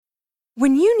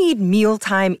When you need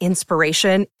mealtime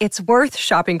inspiration, it's worth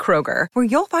shopping Kroger, where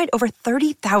you'll find over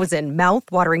 30,000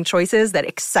 mouth-watering choices that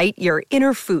excite your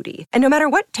inner foodie. And no matter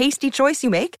what tasty choice you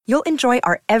make, you'll enjoy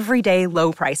our everyday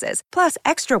low prices, plus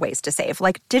extra ways to save,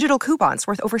 like digital coupons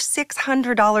worth over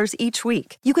 $600 each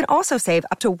week. You can also save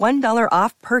up to $1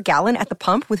 off per gallon at the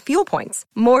pump with fuel points.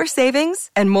 More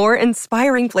savings and more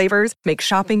inspiring flavors make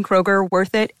shopping Kroger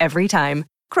worth it every time.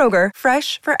 Kroger,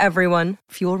 fresh for everyone.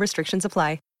 Fuel restrictions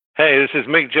apply. Hey, this is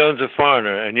Mick Jones of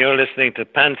Foreigner, and you're listening to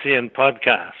Pantheon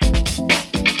Podcast.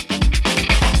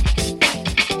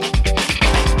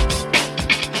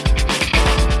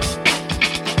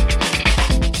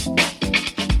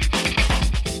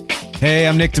 Hey,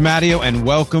 I'm Nick DiMatteo, and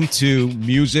welcome to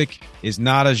Music is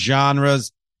Not a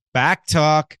Genre's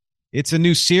BackTalk. It's a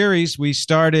new series we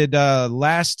started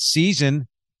last season,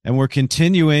 and we're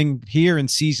continuing here in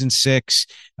season 6.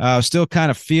 Still kind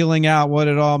of feeling out what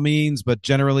it all means, but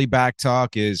generally BackTalk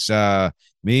is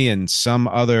me and some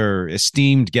other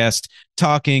esteemed guest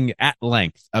talking at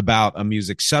length about a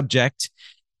music subject.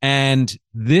 And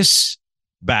this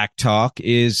BackTalk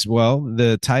is, well,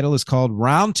 the title is called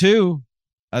Round 2,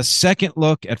 a second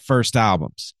look at first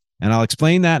albums. And I'll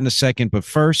explain that in a second, but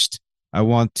first I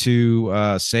want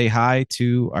to say hi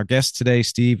to our guest today,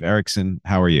 Steve Erickson.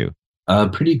 How are you?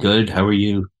 Pretty good. How are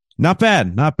you? Not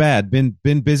bad, not bad. Been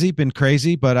busy, been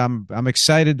crazy, but I'm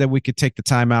excited that we could take the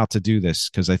time out to do this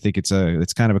because I think it's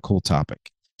kind of a cool topic.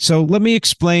 So let me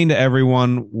explain to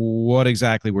everyone what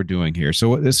exactly we're doing here.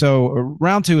 So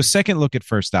round 2, a second look at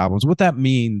first albums. What that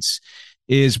means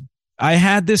is I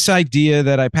had this idea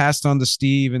that I passed on to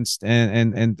Steve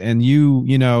and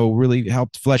you know really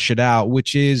helped flesh it out,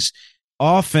 which is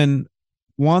often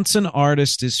once an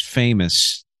artist is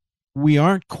famous, we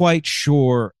aren't quite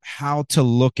sure how to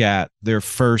look at their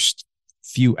first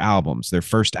few albums, their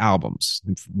first albums,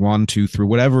 1, 2, 3,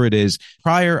 whatever it is,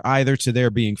 prior either to their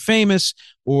being famous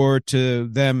or to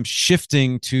them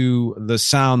shifting to the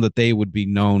sound that they would be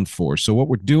known for. So what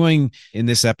we're doing in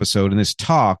this episode, in this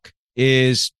talk,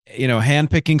 is,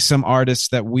 handpicking some artists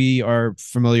that we are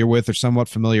familiar with or somewhat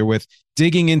familiar with,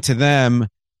 digging into them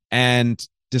and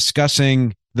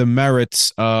discussing the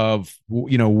merits of,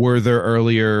 were their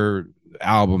earlier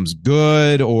albums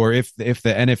good, or if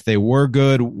they were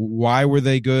good, why were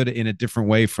they good in a different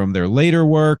way from their later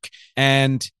work?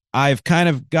 And I've kind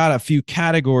of got a few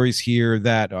categories here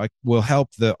that will help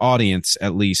the audience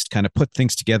at least kind of put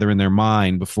things together in their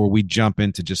mind before we jump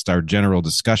into just our general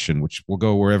discussion, which will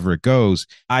go wherever it goes,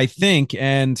 I think.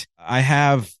 And I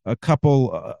have a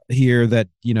couple here that,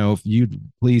 if you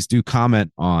please do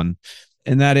comment on.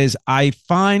 And that is, I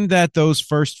find that those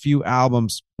first few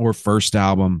albums or first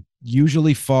album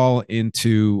usually fall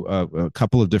into a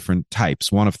couple of different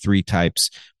types, one of 3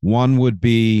 types. One would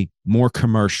be more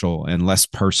commercial and less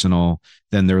personal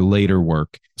than their later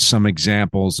work. Some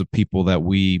examples of people that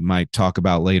we might talk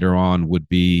about later on would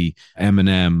be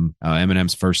Eminem.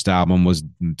 Eminem's first album was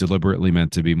deliberately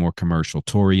meant to be more commercial.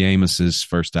 Tori Amos's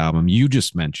first album, you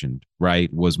just mentioned,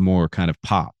 right, was more kind of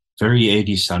pop. Very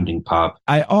 80s sounding pop.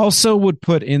 I also would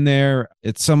put in there,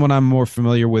 it's someone I'm more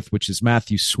familiar with, which is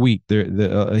Matthew Sweet.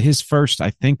 His first,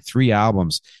 I think, 3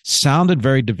 albums sounded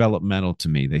very developmental to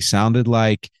me. They sounded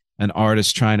like an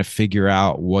artist trying to figure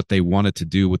out what they wanted to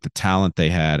do with the talent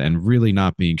they had and really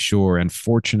not being sure. And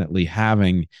fortunately,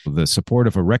 having the support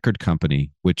of a record company,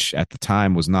 which at the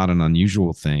time was not an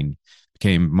unusual thing,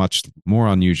 became much more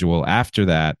unusual after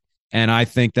that. And I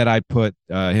think that I'd put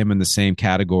him in the same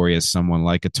category as someone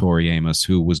like a Tori Amos,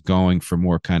 who was going for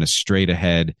more kind of straight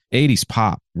ahead 80s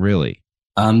pop, really.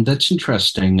 That's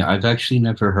interesting. I've actually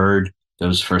never heard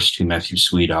those first 2 Matthew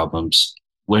Sweet albums.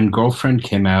 When Girlfriend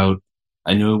came out,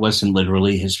 I knew it wasn't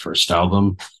literally his first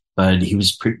album, but he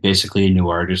was basically a new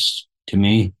artist to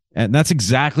me. And that's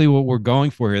exactly what we're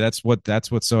going for here. That's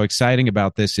what's so exciting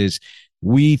about this is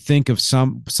we think of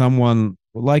someone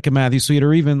like a Matthew Sweet,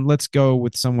 or even let's go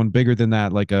with someone bigger than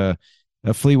that, like a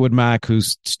Fleetwood Mac,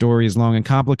 whose story is long and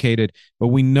complicated, but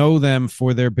we know them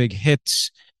for their big hits.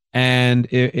 And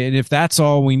if that's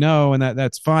all we know, and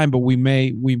that's fine, but we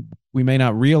may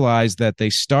not realize that they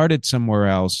started somewhere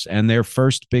else and their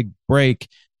first big break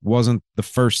wasn't the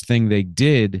first thing they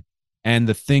did. And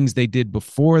the things they did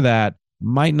before that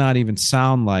might not even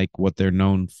sound like what they're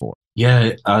known for.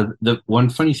 Yeah. The one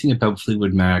funny thing about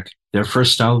Fleetwood Mac, their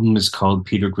first album is called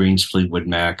Peter Green's Fleetwood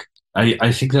Mac.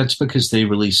 I think that's because they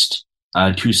released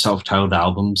 2 self-titled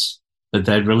albums, but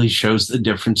that really shows the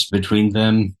difference between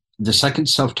them. The second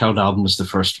self-titled album was the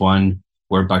first one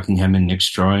where Buckingham and Nix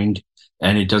joined,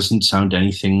 and it doesn't sound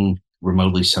anything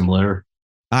remotely similar.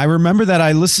 I remember that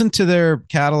I listened to their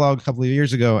catalog a couple of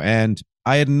years ago, and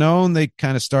I had known they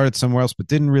kind of started somewhere else, but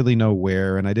didn't really know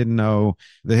where. And I didn't know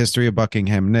the history of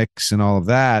Buckingham Nicks and all of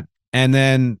that. And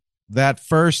then that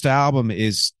first album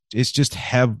it's just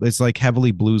it's like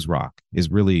heavily blues rock is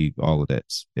really all it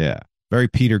is. Yeah. Very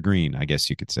Peter Green, I guess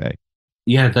you could say.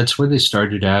 Yeah, that's where they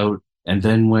started out. And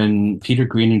then when Peter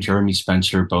Green and Jeremy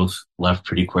Spencer both left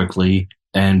pretty quickly,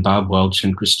 and Bob Welch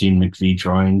and Christine McVie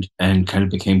joined and kind of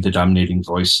became the dominating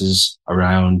voices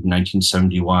around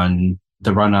 1971,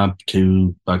 the run up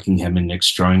to Buckingham and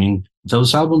Nicks joining,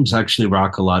 those albums actually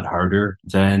rock a lot harder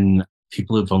than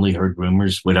people who've only heard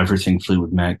rumors would ever think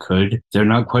Fleetwood Mac could. They're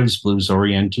not quite as blues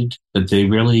oriented, but they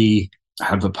really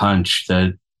have a punch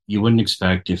that you wouldn't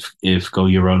expect if Go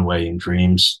Your Own Way and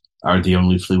Dreams are the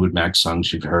only Fleetwood Mac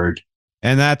songs you've heard.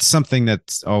 And that's something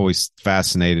that's always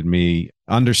fascinated me,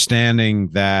 understanding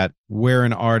that where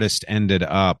an artist ended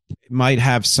up might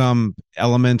have some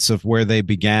elements of where they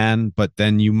began, but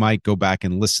then you might go back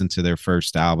and listen to their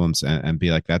first albums and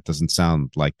be like, that doesn't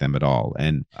sound like them at all.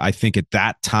 And I think at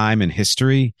that time in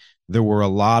history, there were a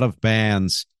lot of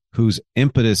bands whose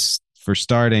impetus for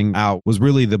starting out was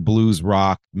really the blues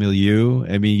rock milieu.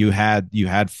 I mean, you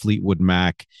had Fleetwood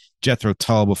Mac, Jethro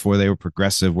Tull before they were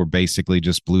progressive were basically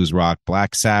just blues rock.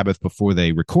 Black Sabbath before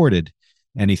they recorded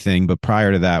anything, but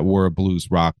prior to that were a blues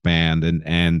rock band,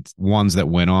 and ones that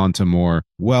went on to more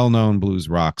well-known blues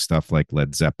rock stuff like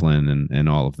Led Zeppelin and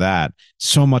all of that.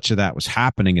 So much of that was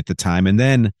happening at the time. And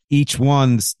then each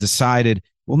one's decided,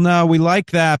 well, no, we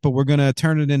like that, but we're going to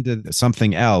turn it into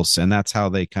something else. And that's how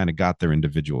they kind of got their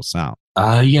individual sound.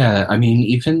 Yeah, I mean,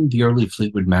 even the early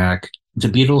Fleetwood Mac, the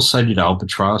Beatles cited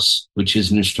Albatross, which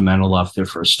is an instrumental off their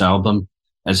first album,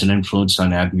 as an influence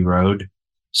on Abbey Road.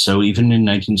 So even in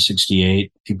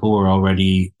 1968, people were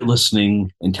already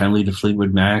listening intently to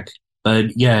Fleetwood Mac.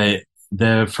 But yeah,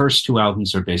 the first two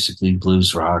albums are basically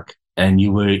blues rock, and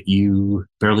you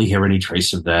barely hear any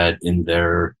trace of that in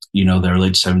their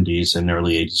late 70s and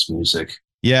early 80s music.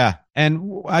 Yeah.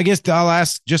 And I guess I'll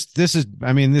ask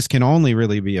this can only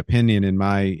really be opinion in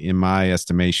my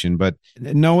estimation, but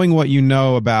knowing what you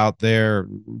know about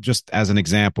just as an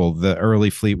example, the early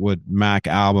Fleetwood Mac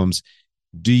albums,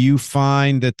 do you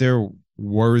find that they're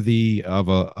worthy of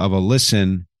a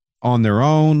listen on their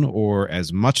own or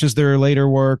as much as their later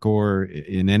work or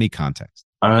in any context?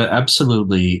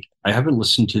 Absolutely. I haven't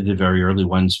listened to the very early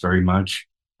ones very much.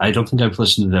 I don't think I've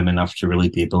listened to them enough to really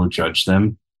be able to judge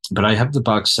them. But I have the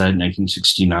box set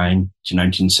 1969 to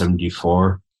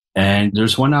 1974. And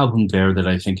there's one album there that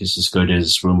I think is as good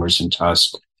as Rumors and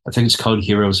Tusk. I think it's called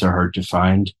Heroes Are Hard to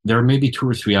Find. There are maybe 2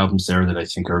 or 3 albums there that I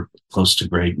think are close to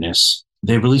greatness.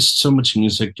 They released so much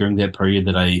music during that period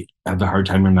that I have a hard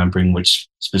time remembering which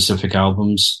specific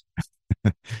albums.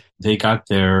 They got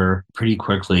there pretty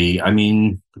quickly. I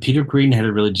mean, Peter Green had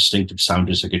a really distinctive sound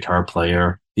as a guitar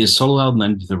player. His solo album,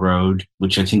 End of the Road,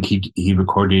 which I think he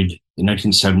recorded in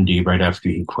 1970 right after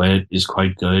he quit, is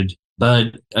quite good.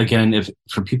 But again,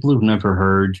 for people who've never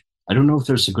heard, I don't know if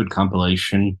there's a good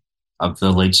compilation of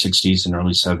the late 60s and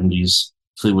early 70s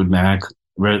Fleetwood Mac.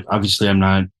 Obviously, I'm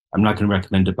not going to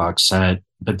recommend a box set,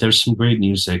 but there's some great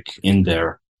music in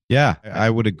there. Yeah, I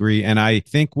would agree. And I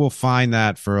think we'll find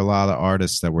that for a lot of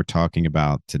artists that we're talking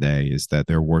about today is that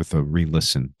they're worth a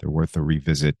re-listen. They're worth a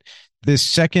revisit. This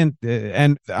second,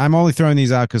 and I'm only throwing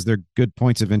these out because they're good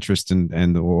points of interest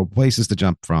and places to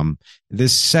jump from.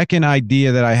 This second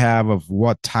idea that I have of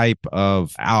what type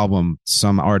of album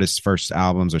some artists' first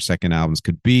albums or second albums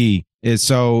could be is,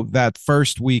 so that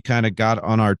first we kind of got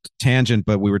on our tangent,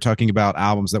 but we were talking about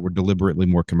albums that were deliberately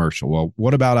more commercial. Well,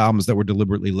 what about albums that were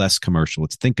deliberately less commercial?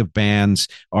 Let's think of bands,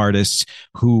 artists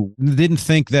who didn't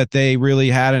think that they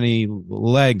really had any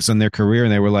legs on their career.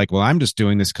 And they were like, well, I'm just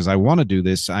doing this because I want to do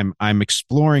this. I'm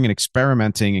exploring and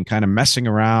experimenting and kind of messing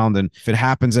around. And if it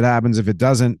happens, it happens. If it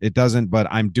doesn't, it doesn't. But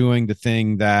I'm doing the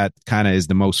thing that kind of is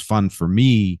the most fun for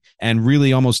me, and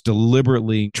really almost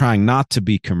deliberately trying not to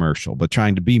be commercial, but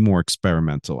trying to be more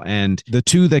experimental. And the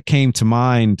two that came to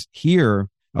mind here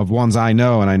of ones I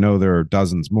know, and I know there are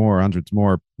dozens more, hundreds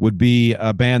more, would be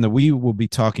a band that we will be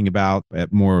talking about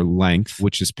at more length,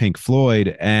 which is Pink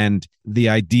Floyd. And the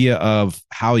idea of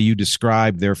how you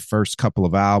describe their first couple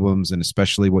of albums, and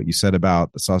especially what you said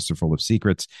about The Saucerful of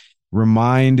Secrets,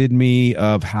 reminded me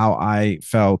of how I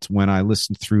felt when I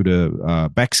listened through to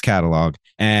Beck's catalog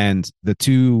and the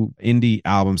 2 indie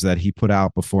albums that he put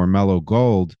out before Mellow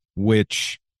Gold,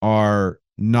 which are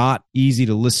not easy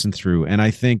to listen through. And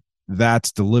I think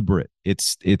that's deliberate.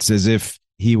 It's as if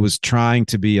he was trying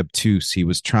to be obtuse. He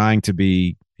was trying to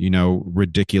be,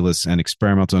 ridiculous and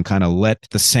experimental, and kind of let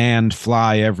the sand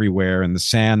fly everywhere in the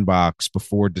sandbox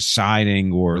before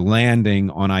deciding or landing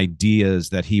on ideas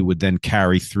that he would then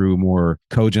carry through more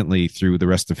cogently through the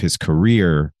rest of his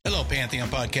career. Hello, Pantheon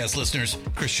podcast listeners.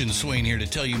 Christian Swain here to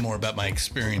tell you more about my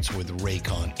experience with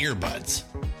Raycon earbuds.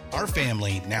 Our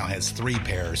family now has 3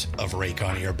 pairs of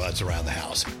Raycon earbuds around the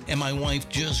house, and my wife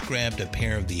just grabbed a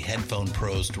pair of the Headphone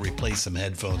Pros to replace some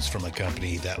headphones from a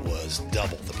company that was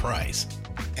double the price.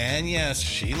 And yes,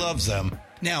 she loves them.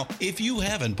 Now, if you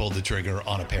haven't pulled the trigger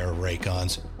on a pair of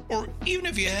Raycons, or even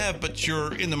if you have, but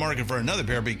you're in the market for another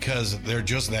pair because they're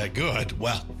just that good,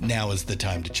 well, now is the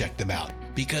time to check them out,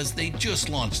 because they just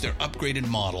launched their upgraded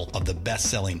model of the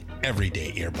best-selling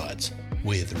everyday earbuds.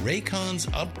 With Raycon's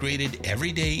upgraded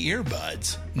everyday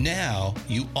earbuds, now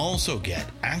you also get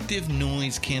active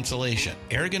noise cancellation,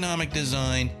 ergonomic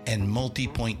design, and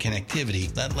multi-point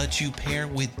connectivity that lets you pair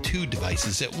with 2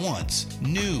 devices at once.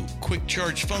 New quick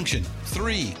charge function,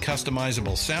 3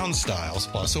 customizable sound styles,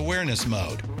 plus awareness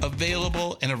mode.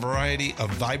 Available in a variety of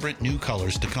vibrant new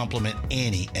colors to complement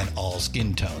any and all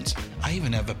skin tones. I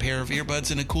even have a pair of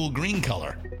earbuds in a cool green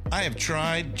color. I have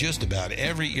tried just about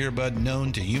every earbud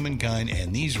known to humankind,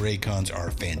 and these Raycons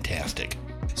are fantastic.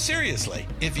 Seriously,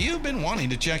 if you've been wanting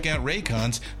to check out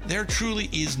Raycons, there truly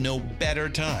is no better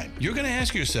time. You're going to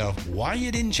ask yourself why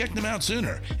you didn't check them out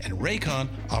sooner, and Raycon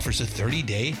offers a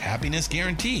 30-day happiness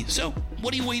guarantee. So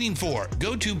what are you waiting for?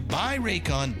 Go to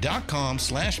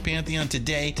buyraycon.com/Pantheon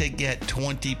today to get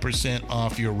 20%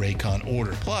 off your Raycon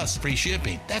order, plus free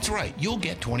shipping. That's right, you'll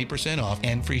get 20% off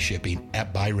and free shipping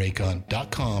at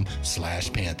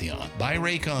buyraycon.com/Pantheon.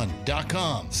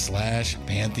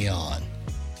 buyraycon.com/Pantheon.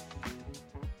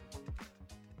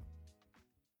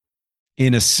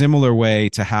 In a similar way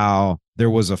to how there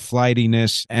was a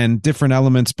flightiness and different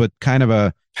elements, but kind of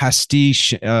a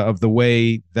pastiche of the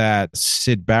way that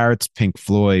Syd Barrett's Pink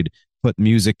Floyd put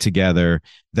music together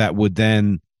that would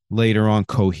then later on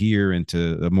cohere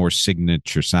into a more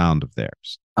signature sound of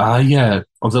theirs. Yeah.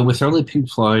 Although with early Pink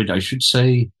Floyd, I should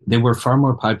say they were far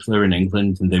more popular in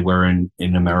England than they were in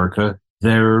America.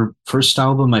 Their first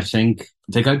album, I think,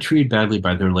 they got treated badly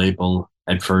by their label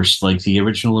at first. Like the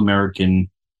original American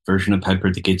version of Piper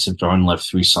at the Gates of Dawn left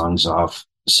 3 songs off.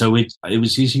 So it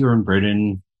was easier in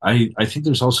Britain. I think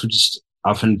there's also just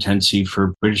often a tendency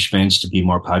for British bands to be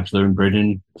more popular in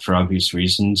Britain for obvious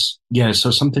reasons. Yeah, so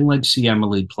something like See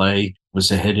Emily Play was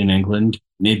a hit in England.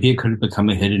 Maybe it could have become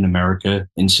a hit in America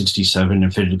in 1967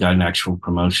 if it had gotten actual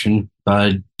promotion.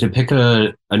 But to pick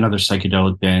another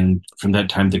psychedelic band from that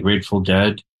time, the Grateful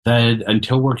Dead, that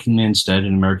until Working Man's Dead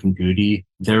and American Beauty,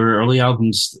 their early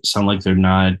albums sound like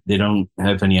they don't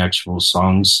have any actual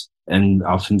songs, and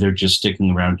often they're just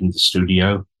sticking around in the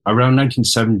studio. Around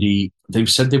 1970, they've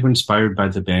said they were inspired by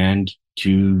the band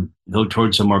to go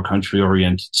towards a more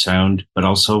country-oriented sound, but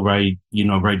also write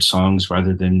songs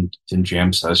rather than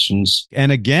jam sessions.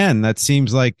 And again, that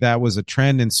seems like that was a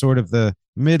trend in sort of the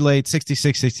mid-late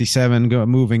 66, 67,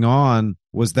 moving on,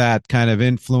 was that kind of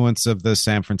influence of the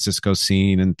San Francisco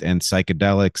scene and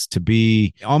psychedelics to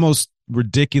be almost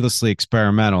ridiculously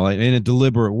experimental in a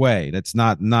deliberate way. That's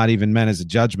not even meant as a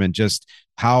judgment, just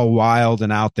how wild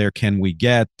and out there can we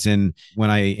get. And when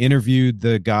I interviewed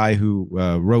the guy who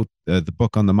wrote the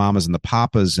book on the Mamas and the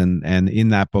Papas, and in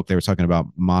that book they were talking about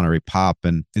Monterey Pop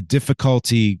and the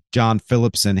difficulty John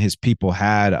Phillips and his people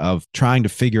had of trying to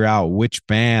figure out which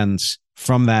bands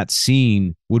from that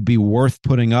scene would be worth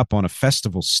putting up on a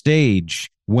festival stage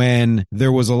when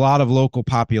there was a lot of local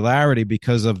popularity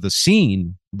because of the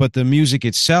scene, but the music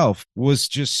itself was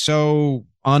just so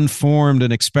unformed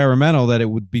and experimental that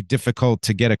it would be difficult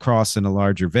to get across in a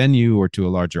larger venue or to a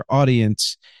larger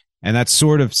audience. And that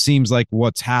sort of seems like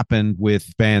what's happened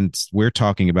with bands we're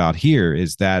talking about here,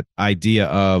 is that idea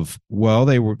of, well,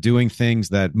 they were doing things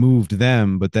that moved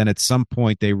them, but then at some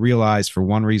point they realized for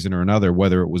one reason or another,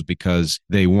 whether it was because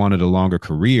they wanted a longer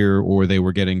career or they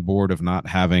were getting bored of not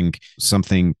having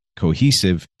something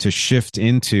cohesive, to shift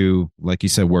into, like you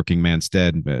said, Working Man's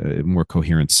Dead, more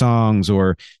coherent songs.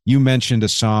 Or you mentioned a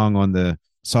song on the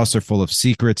Saucer Full of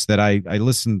Secrets that I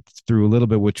listened through a little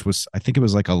bit, which was, I think it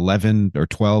was like 11 or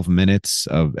 12 minutes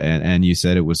of, and you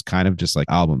said it was kind of just like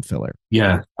album filler.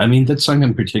 Yeah. I mean, that song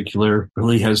in particular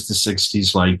really has the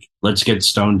 60s, like, let's get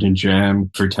stoned and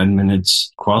jam for 10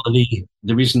 minutes quality.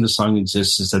 The reason the song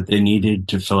exists is that they needed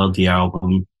to fill out the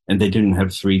album and they didn't have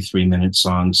 3-minute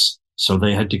songs. So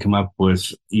they had to come up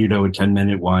with, a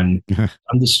 10-minute one.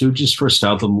 On the Stooges' first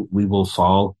album, We Will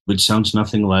Fall, which sounds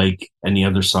nothing like any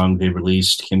other song they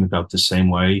released, came about the same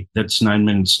way. That's 9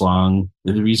 minutes long.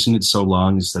 The reason it's so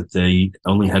long is that they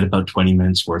only had about 20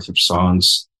 minutes worth of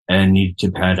songs and needed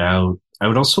to pad out I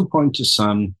would also point to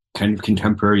some kind of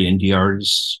contemporary indie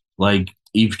artists like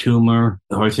Eve Toomer,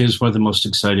 who I think is one of the most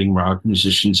exciting rock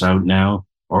musicians out now,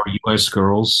 or US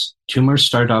Girls. Toomer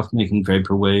started off making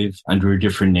vaporwave under a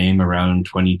different name around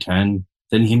 2010.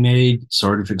 Then he made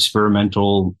sort of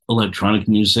experimental electronic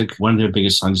music. One of their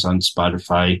biggest songs on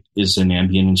Spotify is an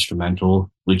ambient instrumental,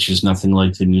 which is nothing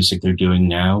like the music they're doing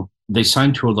now. They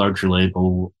signed to a larger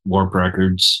label, Warp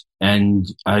Records, and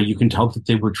you can tell that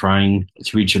they were trying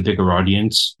to reach a bigger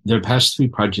audience. Their past 3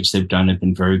 projects they've done have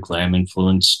been very glam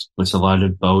influenced, with a lot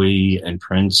of Bowie and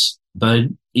Prince. But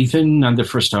even on the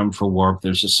first album for Warp,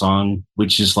 there's a song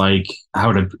which is like,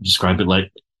 how to describe it, like,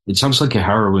 it sounds like a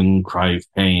harrowing cry of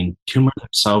pain. Toomer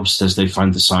themselves says they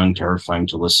find the song terrifying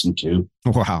to listen to.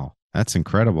 Wow. That's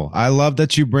incredible. I love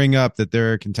that you bring up that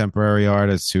there are contemporary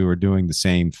artists who are doing the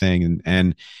same thing.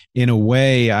 And in a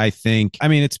way, I think, I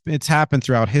mean, it's happened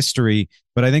throughout history,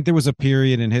 but I think there was a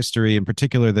period in history, in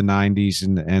particular the 90s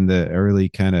and the early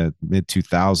kind of mid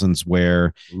 2000s,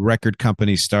 where record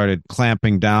companies started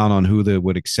clamping down on who they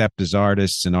would accept as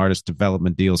artists, and artist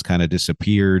development deals kind of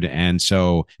disappeared. And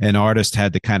so an artist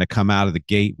had to kind of come out of the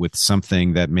gate with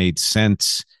something that made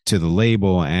sense to the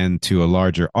label and to a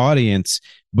larger audience.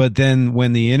 But then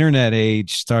when the internet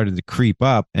age started to creep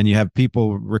up and you have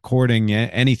people recording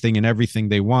anything and everything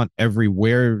they want,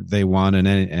 everywhere they want, and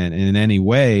in any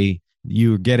way,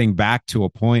 you're getting back to a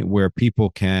point where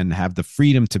people can have the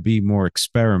freedom to be more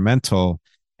experimental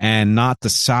and not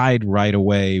decide right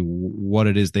away what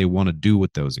it is they want to do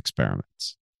with those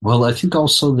experiments. Well, I think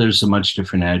also there's a much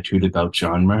different attitude about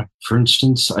genre. For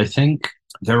instance, I think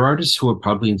there are artists who are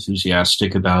probably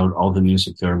enthusiastic about all the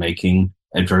music they're making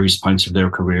at various points of their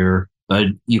career, but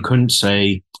you couldn't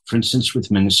say, for instance,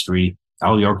 with Ministry,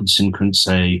 Al Jorgensen couldn't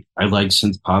say, I like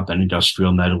synth pop and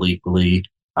industrial metal equally.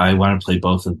 I want to play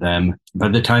both of them. By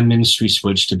the time Ministry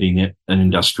switched to being an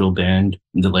industrial band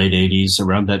in the late 80s,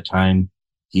 around that time,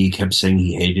 he kept saying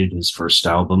he hated his first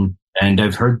album. And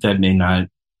I've heard that may not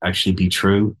actually be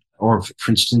true. Or,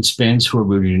 for instance, bands who are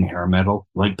rooted in hair metal,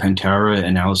 like Pantera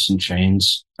and Alice in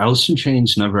Chains. Alice in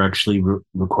Chains never actually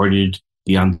recorded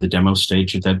beyond the demo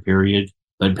stage of that period,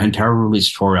 but Pantera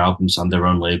released 4 albums on their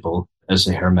own label as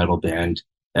a hair metal band.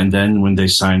 And then when they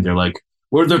signed, they're like,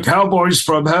 we're the Cowboys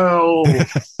from hell.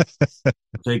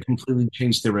 They completely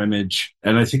changed their image.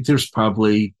 And I think there's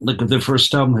probably, like, if the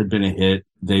first album had been a hit,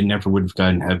 they never would have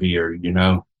gotten heavier, you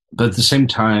know? But at the same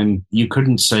time, you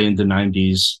couldn't say in the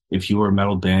 90s, if you were a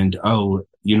metal band, oh,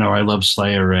 you know, I love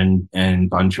Slayer and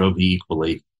Bon Jovi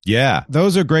equally. Yeah,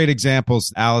 those are great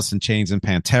examples. Alice in Chains and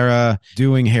Pantera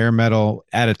doing hair metal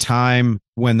at a time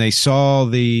when they saw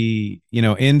the, you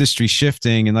know, industry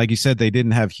shifting. And like you said, they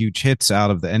didn't have huge hits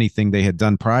out of anything they had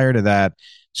done prior to that.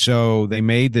 So they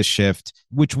made the shift,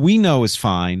 which we know is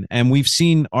fine. And we've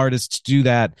seen artists do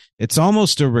that. It's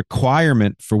almost a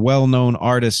requirement for well-known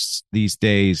artists these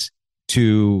days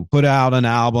to put out an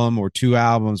album or 2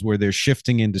 albums where they're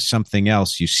shifting into something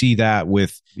else. You see that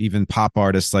with even pop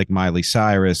artists like Miley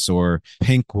Cyrus, or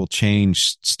Pink will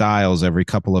change styles every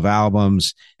couple of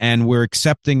albums. And we're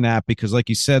accepting that because, like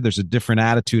you said, there's a different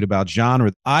attitude about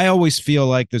genre. I always feel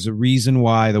like there's a reason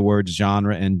why the words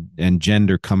genre and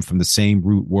gender come from the same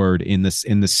root word, in the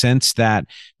sense that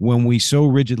when we so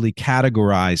rigidly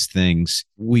categorize things,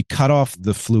 we cut off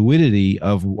the fluidity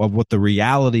of what the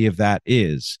reality of that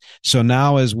is. So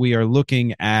now as we are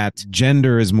looking at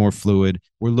gender as more fluid,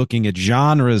 we're looking at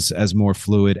genres as more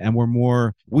fluid, and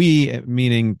we,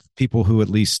 meaning people who at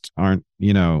least aren't,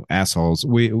 you know, assholes.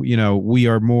 We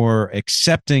are more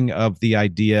accepting of the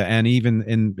idea, and even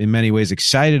in many ways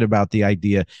excited about the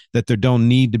idea that there don't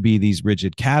need to be these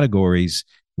rigid categories.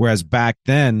 Whereas back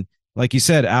then, like you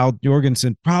said, Al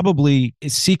Jorgensen probably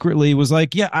secretly was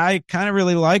like, yeah, I kind of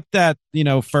really liked that, you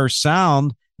know, first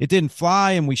sound. It didn't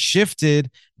fly and we shifted,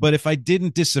 but if I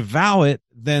didn't disavow it,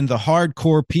 then the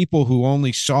hardcore people who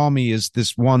only saw me as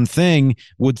this one thing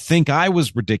would think I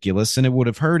was ridiculous, and it would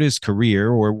have hurt his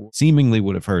career, or seemingly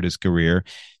would have hurt his career.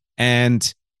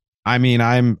 And I mean,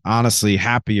 I'm honestly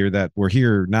happier that we're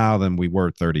here now than we were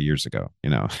 30 years ago,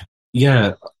 you know?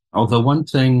 Yeah. Although one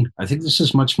thing, I think this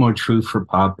is much more true for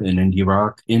pop and indie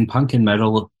rock. In punk and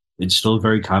metal, it's still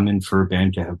very common for a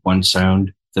band to have one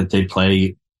sound that they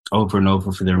play over and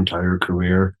over for their entire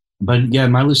career. But yeah,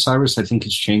 Miley Cyrus, I think,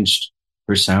 has changed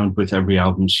her sound with every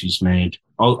album she's made.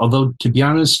 Although, to be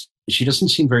honest, she doesn't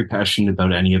seem very passionate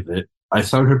about any of it. I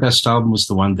thought her best album was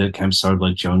the one that kind of sounded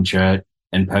like Joan Jett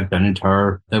and Pat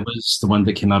Benatar. That was the one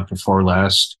that came out before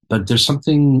last. But there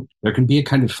can be a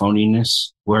kind of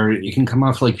phoniness where it can come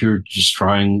off like you're just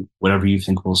trying whatever you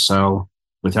think will sell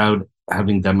without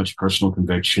having that much personal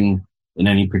conviction in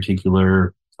any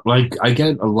particular Like, I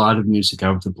get a lot of music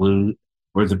out of the blue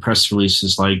where the press release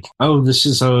is like, oh, this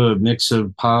is a mix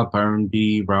of pop,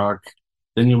 R&B, rock.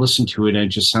 Then you listen to it and it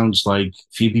just sounds like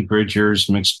Phoebe Bridgers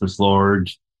mixed with Lorde,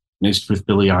 mixed with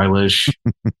Billie Eilish.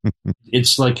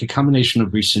 It's like a combination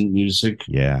of recent music.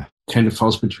 Yeah. Kind of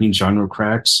falls between genre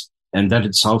cracks, and that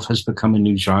itself has become a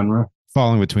new genre.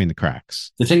 Falling between the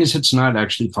cracks. The thing is, it's not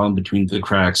actually falling between the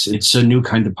cracks. It's a new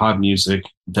kind of pop music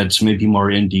that's maybe more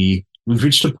indie. We've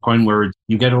reached a point where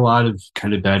you get a lot of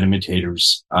kind of bad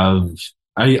imitators of.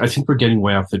 I think we're getting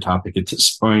way off the topic at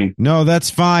this point. No, that's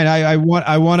fine. I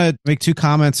want to make two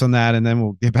comments on that, and then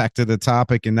we'll get back to the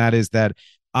topic. And that is that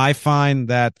I find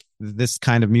that this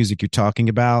kind of music you're talking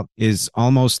about is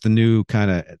almost the new kind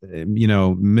of,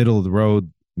 middle of the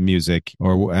road music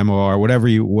or MOR,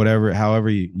 however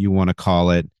you want to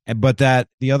call it. But that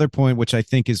the other point, which I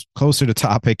think is closer to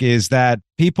topic, is that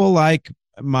people like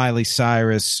Miley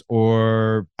Cyrus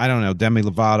or I don't know, Demi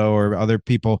Lovato or other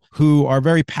people who are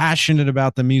very passionate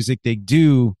about the music they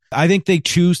do. I think they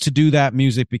choose to do that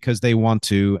music because they want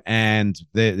to. And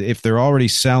if they're already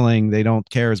selling, they don't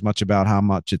care as much about how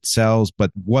much it sells.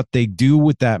 But what they do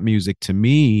with that music, to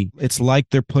me, it's like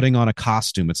they're putting on a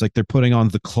costume. It's like they're putting on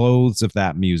the clothes of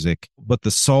that music. But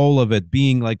the soul of it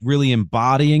being like really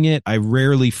embodying it, I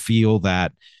rarely feel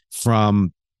that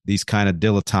from these kind of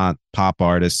dilettante pop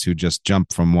artists who just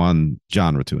jump from one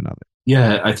genre to another.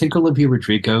 Yeah, I think Olivia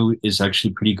Rodrigo is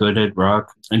actually pretty good at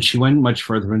rock, and she went much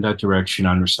further in that direction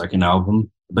on her second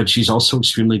album, but she's also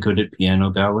extremely good at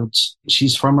piano ballads.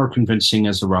 She's far more convincing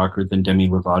as a rocker than Demi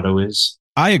Lovato is.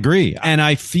 I agree, and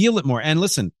I feel it more. And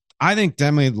listen, I think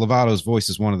Demi Lovato's voice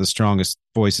is one of the strongest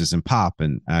voices in pop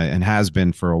and has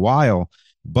been for a while,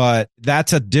 but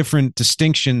that's a different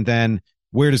distinction than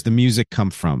where does the music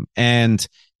come from? And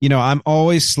I'm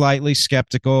always slightly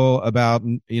skeptical about,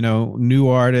 new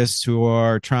artists who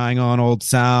are trying on old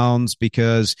sounds,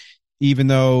 because even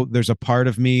though there's a part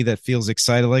of me that feels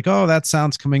excited, like, oh, that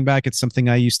sound's coming back. It's something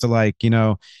I used to like,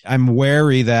 I'm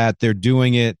wary that they're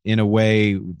doing it in a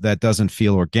way that doesn't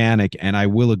feel organic. And I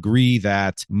will agree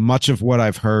that much of what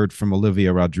I've heard from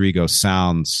Olivia Rodrigo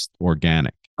sounds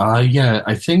organic. Yeah,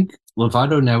 I think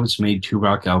Lovato now has made 2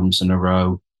 rock albums in a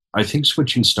row. I think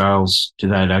switching styles to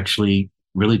that actually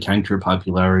really tanked her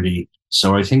popularity.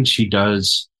 So I think she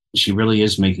really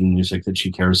is making music that she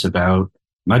cares about.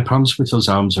 My problems with those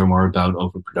albums are more about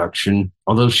overproduction.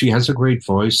 Although she has a great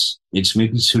voice, it's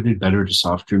maybe suited better to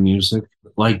softer music.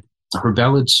 Like her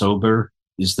ballad Sober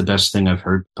is the best thing I've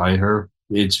heard by her.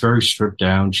 It's very stripped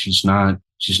down. She's not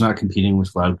competing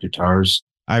with loud guitars.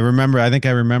 I think I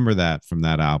remember that from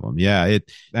that album. Yeah.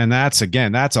 And that's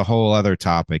a whole other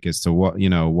topic as to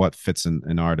what fits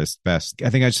an artist best. I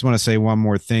think I just want to say one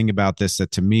more thing about this,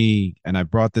 that to me, and I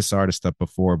brought this artist up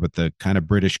before, but the kind of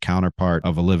British counterpart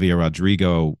of Olivia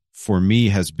Rodrigo for me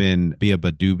has been Bia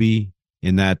Badubi,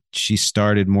 in that she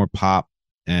started more pop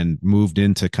and moved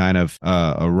into kind of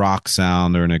a rock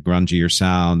sound or in a grungier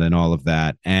sound and all of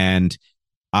that. And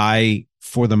I,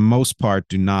 for the most part,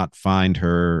 do not find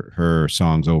her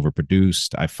songs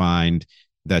overproduced. I find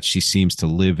that she seems to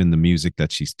live in the music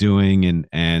that she's doing,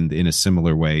 and in a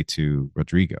similar way to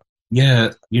Rodrigo.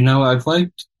 Yeah, I've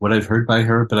liked what I've heard by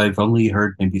her, but I've only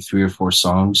heard maybe 3 or 4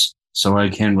 songs, so I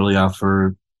can't really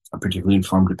offer a particularly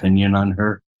informed opinion on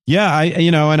her. Yeah,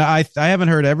 I haven't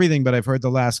heard everything, but I've heard the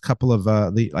last couple of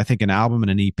I think an album and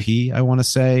an EP, I want to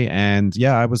say, and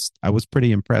yeah, I was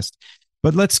pretty impressed.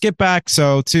 But let's get back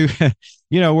to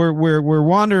we're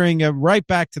wandering right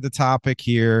back to the topic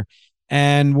here,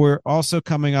 and we're also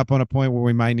coming up on a point where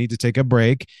we might need to take a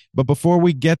break. But before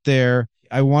we get there,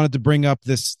 I wanted to bring up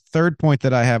this third point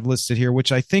that I have listed here,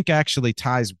 which I think actually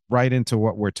ties right into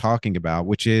what we're talking about,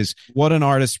 which is what an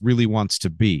artist really wants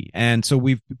to be. And so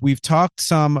we've talked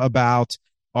some about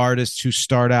artists who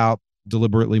start out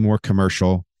deliberately more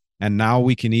commercial, and now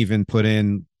we can even put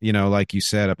in, like you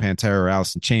said, a Pantera or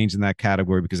Alice in Chains in that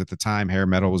category, because at the time hair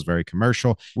metal was very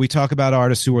commercial. We talk about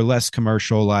artists who were less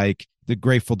commercial, like the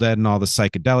Grateful Dead and all the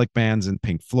psychedelic bands, and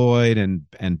Pink Floyd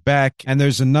and Beck. And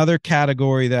there's another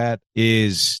category that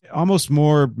is almost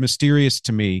more mysterious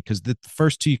to me, because the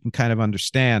first two you can kind of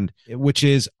understand, which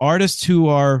is artists who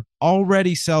are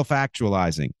already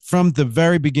self-actualizing. From the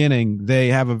very beginning, they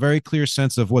have a very clear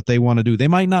sense of what they want to do. They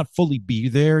might not fully be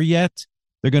there yet.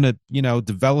 They're going to,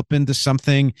 develop into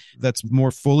something that's more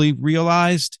fully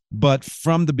realized. But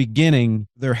from the beginning,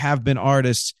 there have been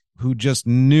artists who just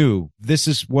knew, this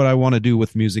is what I want to do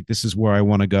with music. This is where I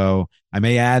want to go. I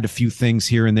may add a few things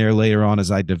here and there later on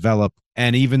as I develop.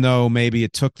 And even though maybe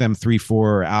it took them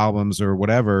 3-4 albums or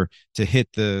whatever to hit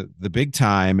the big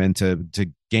time and to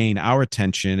gain our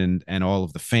attention and all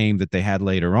of the fame that they had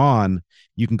later on,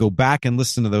 you can go back and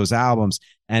listen to those albums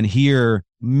and hear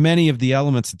many of the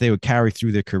elements that they would carry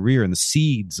through their career and the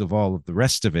seeds of all of the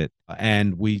rest of it.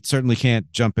 And we certainly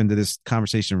can't jump into this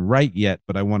conversation right yet,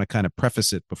 but I want to kind of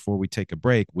preface it before we take a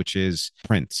break, which is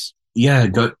Prince. Yeah,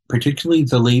 particularly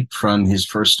the leap from his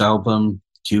first album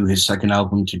to his second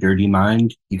album to Dirty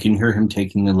Mind. You can hear him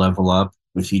taking a level up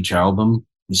with each album.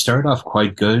 He started off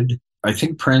quite good. I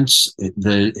think Prince,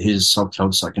 his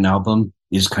self-titled second album,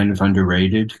 is kind of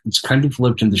underrated. It's kind of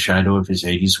lived in the shadow of his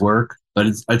 80s work, but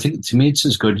I think to me it's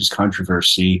as good as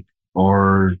Controversy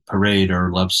or Parade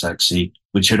or Love Sexy,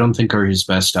 which I don't think are his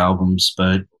best albums,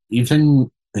 but even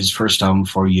his first album,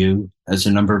 For You, has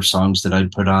a number of songs that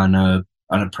I'd put on a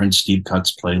Prince Deep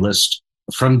Cuts playlist.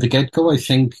 From the get-go, I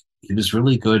think he was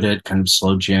really good at kind of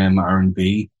slow jam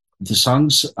R&B. The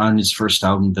songs on his first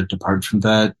album that depart from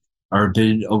that are a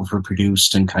bit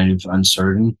overproduced and kind of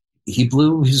uncertain. He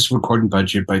blew his recording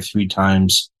budget by 3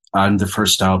 times on the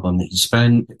first album. He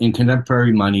spent, in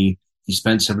contemporary money, he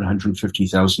spent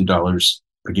 $750,000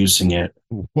 producing it.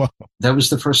 Whoa. That was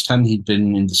the first time he'd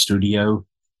been in the studio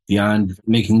beyond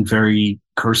making very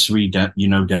cursory,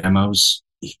 demos.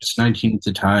 He was 19 at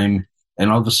the time,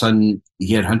 and all of a sudden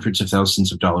he had hundreds of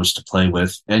thousands of dollars to play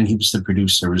with, and he was the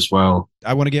producer as well.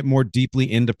 I want to get more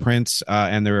deeply into Prince,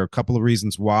 and there are a couple of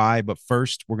reasons why, but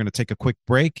first we're going to take a quick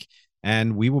break,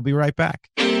 and we will be right back.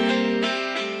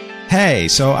 Hey,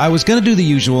 so I was going to do the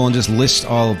usual and just list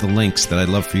all of the links that I'd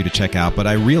love for you to check out, but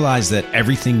I realized that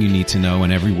everything you need to know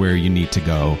and everywhere you need to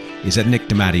go is at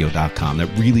nickdimatteo.com.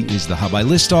 That really is the hub. I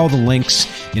list all the links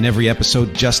in every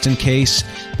episode just in case,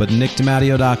 but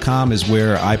nickdimatteo.com is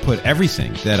where I put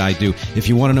everything that I do. If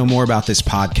you want to know more about this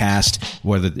podcast,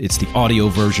 whether it's the audio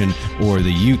version or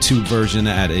the YouTube version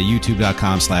at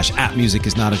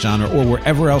youtube.com/@musicisnotagenre or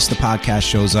wherever else the podcast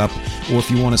shows up, or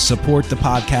if you want to support the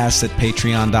podcast at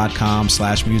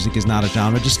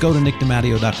patreon.com/musicisnotagenre, just go to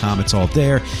nickdimatteo.com. It's all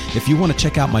there. If you want to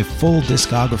check out my full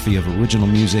discography of original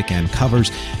music and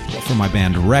covers for my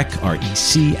band REC,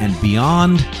 REC, and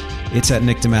beyond, it's at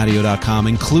nickdimatteo.com,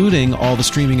 including all the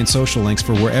streaming and social links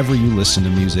for wherever you listen to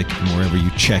music and wherever you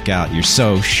check out your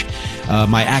soch.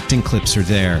 My acting clips are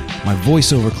there. My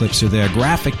voiceover clips are there.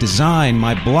 Graphic design,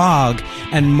 my blog,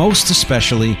 and most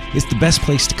especially, it's the best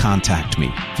place to contact me.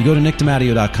 If you go to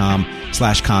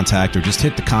nickdimatteo.com/contact, or just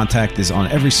hit the contact is on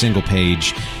every single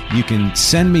page. You can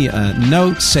send me a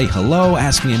note, say hello,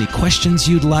 ask me any questions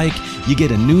you'd like. You get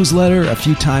a newsletter a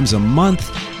few times a month.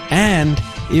 And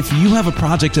if you have a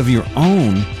project of your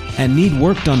own and need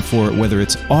work done for it, whether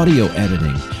it's audio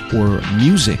editing or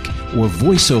music or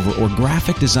voiceover or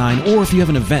graphic design, or if you have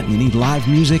an event and you need live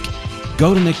music,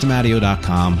 go to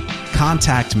nickdimatteo.com,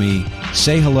 contact me,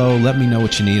 say hello, let me know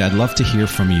what you need. I'd love to hear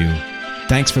from you.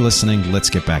 Thanks for listening. Let's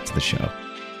get back to the show.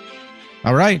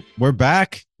 All right, we're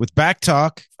back with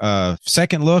BackTalk,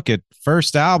 second look at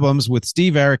first albums with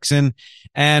Steve Erickson.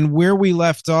 And where we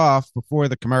left off before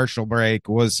the commercial break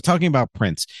was talking about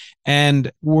Prince.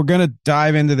 And we're going to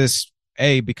dive into this,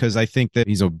 because I think that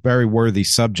he's a very worthy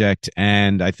subject.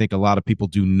 And I think a lot of people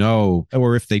do know,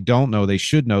 or if they don't know, they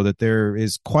should know that there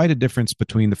is quite a difference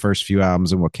between the first few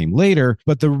albums and what came later.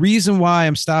 But the reason why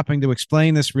I'm stopping to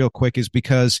explain this real quick is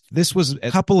because this was a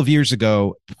couple of years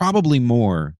ago, probably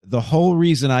more. The whole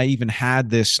reason I even had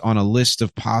this on a list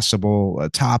of possible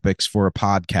topics for a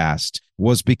podcast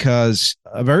was because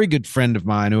a very good friend of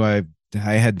mine who I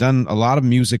had done a lot of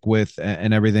music with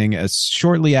and everything, as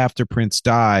shortly after Prince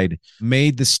died,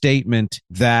 made the statement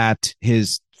that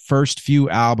his first few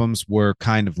albums were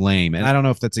kind of lame. And I don't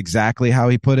know if that's exactly how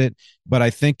he put it, but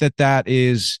I think that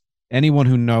is anyone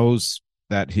who knows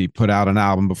that he put out an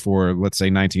album before, let's say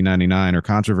 1999 or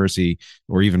Controversy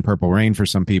or even Purple Rain for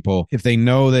some people, if they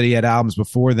know that he had albums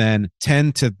before then,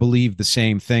 tend to believe the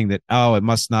same thing, that, oh, it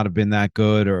must not have been that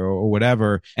good or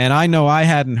whatever. And I know I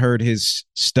hadn't heard his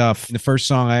stuff. The first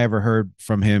song I ever heard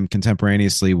from him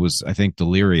contemporaneously was, I think,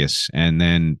 Delirious. And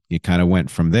then it kind of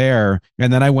went from there.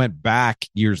 And then I went back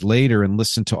years later and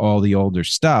listened to all the older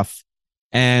stuff.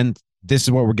 And this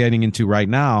is what we're getting into right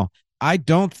now. I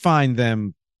don't find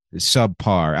them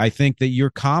subpar. I think that your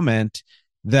comment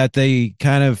that they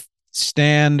kind of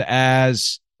stand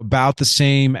as about the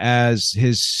same as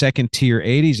his second tier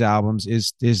 80s albums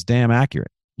is damn accurate.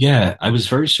 Yeah, I was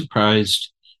very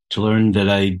surprised to learn that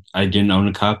I didn't own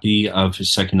a copy of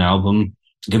his second album.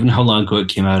 Given how long ago it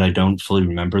came out, I don't fully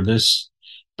remember this,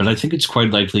 but I think it's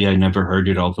quite likely I never heard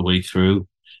it all the way through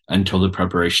until the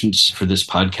preparations for this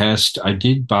podcast. I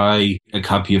did buy a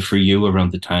copy of For You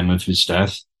around the time of his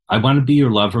death. I Want to Be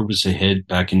Your Lover was a hit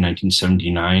back in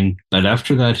 1979, but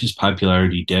after that, his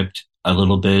popularity dipped. a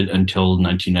little bit until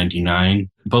 1999.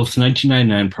 Both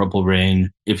 1999 and Purple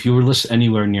Rain, if you were listening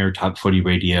anywhere near Top 40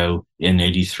 Radio in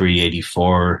 83,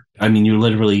 84, I mean, you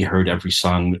literally heard every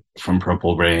song from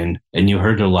Purple Rain, and you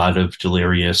heard a lot of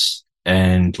Delirious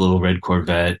and Little Red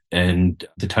Corvette and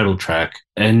the title track.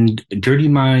 And Dirty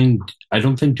Mind, I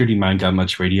don't think Dirty Mind got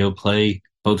much radio play,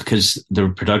 both because the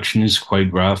production is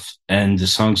quite rough, and the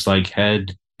songs like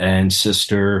Head and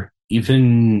Sister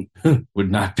even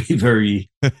would not be very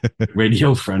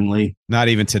radio friendly. Not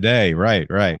even today. Right.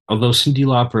 Although Cyndi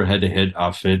Lauper had a hit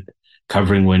off it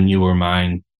covering When You Were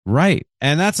Mine. Right.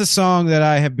 And that's a song that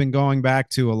I have been going back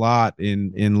to a lot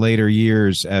in later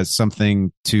years as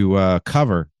something to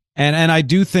cover. And I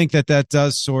do think that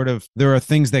does sort of, there are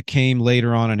things that came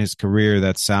later on in his career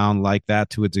that sound like that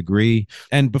to a degree.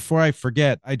 And before I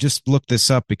forget, I just looked this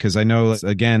up because I know,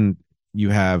 again, you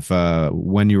have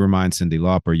When You Remind Cyndi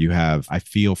Lauper, you have I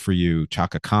Feel For You,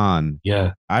 Chaka Khan.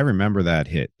 Yeah. I remember that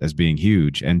hit as being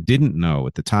huge and didn't know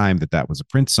at the time that was a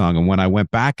Prince song. And when I went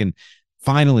back and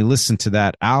finally listened to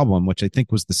that album, which I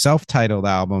think was the self-titled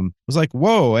album, I was like,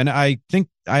 whoa. And I think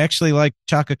I actually like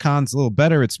Chaka Khan's a little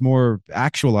better. It's more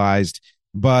actualized,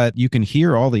 but you can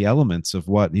hear all the elements of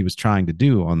what he was trying to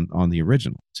do on the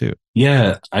original too.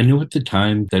 Yeah, I knew at the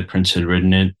time that Prince had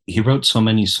written it. He wrote so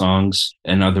many songs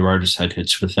and other artists had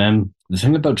hits with them. The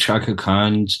thing about Chaka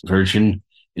Khan's version,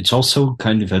 it's also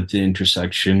kind of at the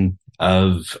intersection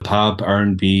of pop,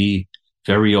 R&B,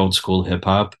 very old school hip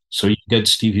hop. So you get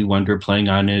Stevie Wonder playing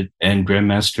on it and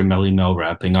Grandmaster Melly Mel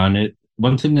rapping on it.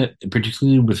 One thing that,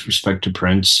 particularly with respect to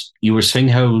Prince, you were saying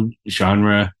how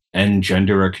genre and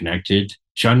gender are connected.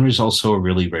 Genre is also a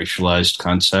really racialized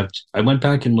concept. I went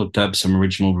back and looked up some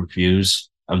original reviews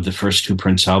of the first two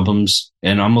Prince albums,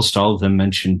 and almost all of them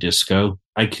mentioned disco.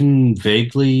 I can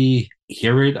vaguely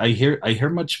hear it. I hear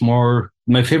much more.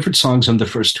 My favorite songs on the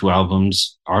first two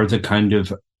albums are the kind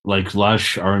of like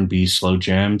lush R&B slow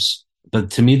jams. But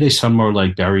to me, they sound more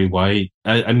like Barry White.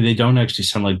 I mean, they don't actually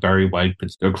sound like Barry White,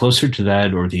 but they're closer to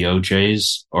that or the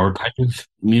OJs or kind of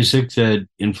music that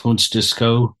influenced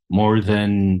disco more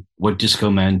than what disco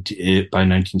meant by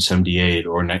 1978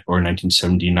 or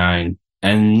 1979.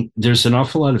 And there's an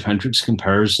awful lot of Hendrix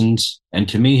comparisons. And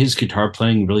to me, his guitar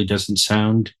playing really doesn't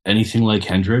sound anything like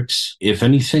Hendrix. If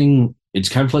anything, it's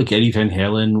kind of like Eddie Van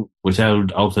Halen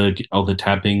without all the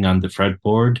tapping on the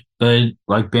fretboard. But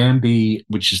like Bambi,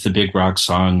 which is the big rock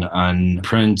song on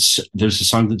Prince, there's a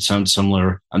song that sounds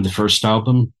similar on the first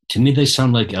album. To me, they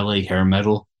sound like LA hair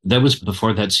metal. That was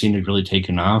before that scene had really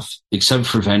taken off, except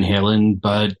for Van Halen,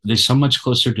 but they sound much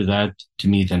closer to that to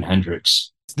me than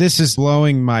Hendrix. This is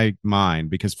blowing my mind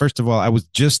because, first of all, I was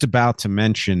just about to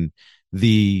mention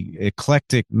the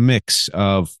eclectic mix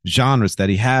of genres that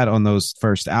he had on those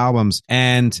first albums.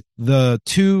 And the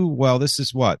two, well, this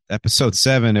is what, episode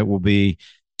 7, it will be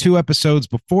 2 episodes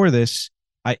before this,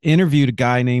 I interviewed a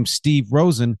guy named Steve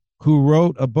Rosen who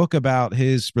wrote a book about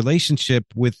his relationship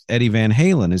with Eddie Van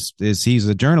Halen. He's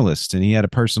a journalist and he had a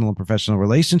personal and professional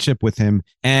relationship with him.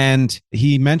 And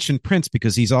he mentioned Prince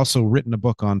because he's also written a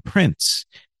book on Prince.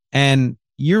 And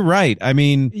you're right. I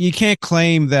mean, you can't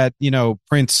claim that,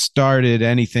 Prince started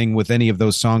anything with any of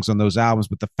those songs on those albums,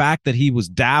 but the fact that he was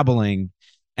dabbling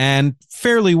and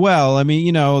fairly well, I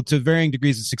mean, to varying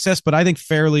degrees of success, but I think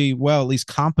fairly well, at least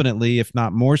competently, if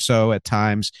not more so at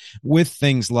times, with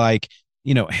things like,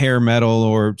 hair metal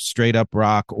or straight up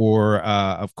rock or,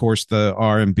 of course, the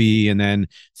R&B, and then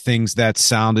things that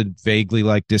sounded vaguely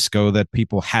like disco that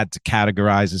people had to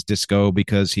categorize as disco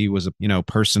because he was a,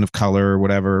 person of color or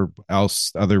whatever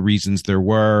else, other reasons there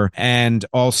were. And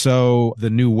also the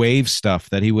new wave stuff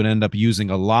that he would end up using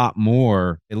a lot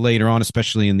more later on,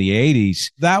 especially in the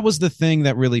 80s. That was the thing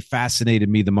that really fascinated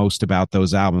me the most about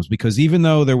those albums, because even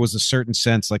though there was a certain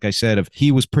sense, like I said, of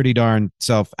he was pretty darn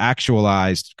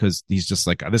self-actualized because he's just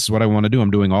like, this is what I want to do.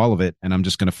 I'm doing all of it. And I'm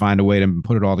just going to find a way to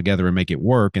put it all together and make it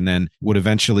work. And then would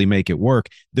eventually make it work.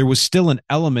 There was still an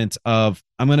element of,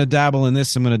 I'm going to dabble in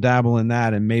this, I'm going to dabble in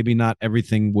that. And maybe not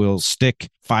everything will stick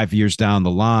 5 years down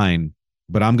the line,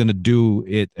 but I'm going to do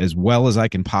it as well as I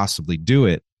can possibly do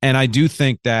it. And I do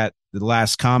think that the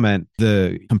last comment,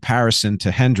 the comparison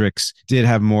to Hendrix did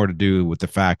have more to do with the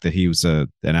fact that he was an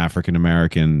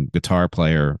African-American guitar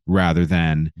player rather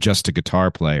than just a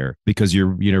guitar player, because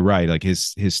you're right. Like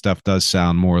his stuff does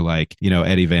sound more like,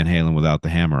 Eddie Van Halen without the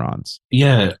hammer-ons.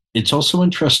 Yeah. It's also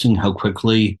interesting how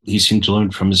quickly he seemed to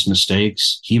learn from his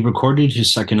mistakes. He recorded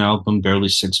his second album barely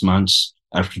 6 months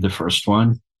after the first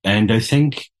one. And I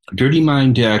think Dirty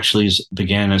Mind actually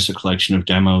began as a collection of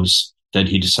demos that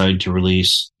he decided to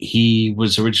release. He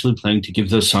was originally planning to give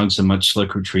those songs a much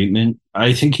slicker treatment.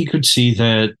 I think he could see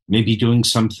that maybe doing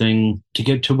something to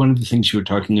get to one of the things you were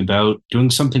talking about, doing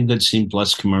something that seemed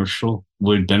less commercial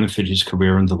would benefit his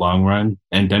career in the long run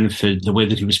and benefit the way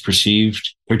that he was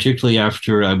perceived, particularly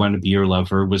after I Want to Be Your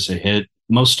Lover was a hit.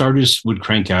 Most artists would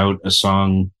crank out a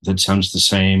song that sounds the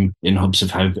same in hopes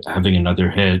of having another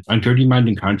hit. On Dirty Mind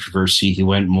and Controversy, he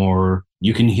went more,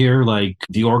 you can hear like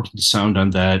the organ sound on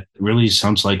that really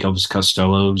sounds like Elvis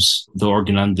Costello's, the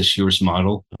organ on This Year's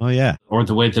Model. Oh, yeah. Or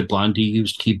the way that Blondie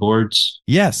used keyboards.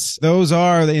 Yes, those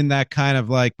are in that kind of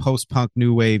like post-punk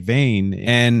new wave vein.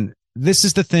 And this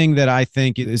is the thing that I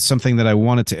think is something that I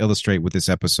wanted to illustrate with this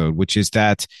episode, which is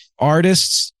that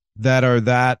artists that are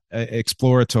that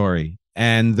exploratory,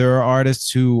 and there are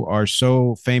artists who are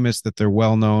so famous that they're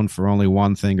well known for only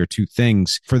one thing or two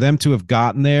things. For them to have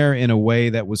gotten there in a way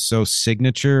that was so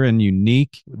signature and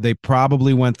unique, they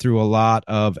probably went through a lot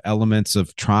of elements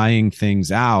of trying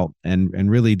things out and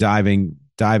really diving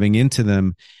into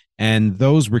them. And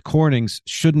those recordings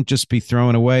shouldn't just be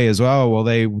thrown away as, oh, well,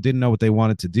 they didn't know what they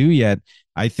wanted to do yet.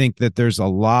 I think that there's a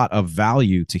lot of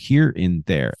value to hear in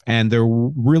there. And there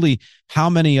really, how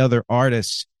many other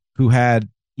artists who had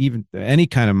even any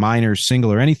kind of minor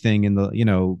single or anything in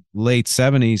the, late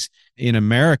 70s in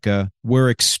America were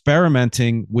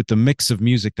experimenting with the mix of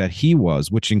music that he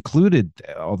was, which included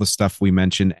all the stuff we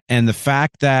mentioned. And the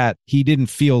fact that he didn't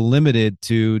feel limited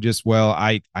to just, well,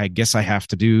 I guess I have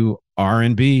to do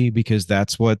R&B because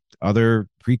that's what other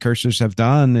precursors have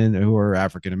done and who are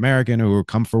African American, who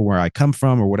come from where I come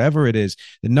from or whatever it is.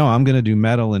 No, I'm going to do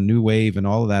metal and new wave and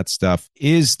all of that stuff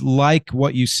is like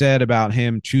what you said about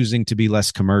him choosing to be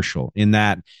less commercial, in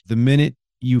that the minute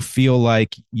you feel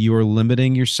like you're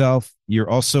limiting yourself, you're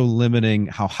also limiting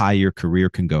how high your career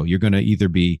can go. You're going to either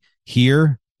be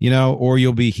here, or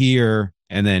you'll be here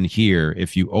and then here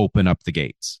if you open up the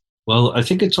gates. Well, I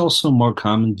think it's also more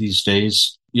common these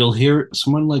days. You'll hear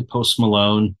someone like Post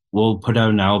Malone will put out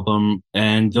an album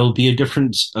and there'll be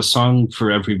a song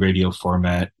for every radio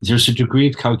format. There's a degree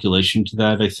of calculation to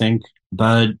that, I think.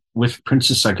 But with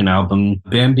Prince's second album,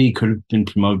 Bambi could have been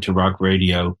promoted to rock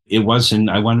radio. It wasn't.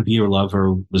 I Want to Be Your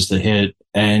Lover was the hit.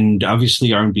 And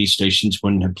obviously R&B stations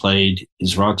wouldn't have played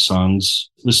his rock songs.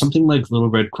 It was something like Little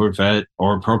Red Corvette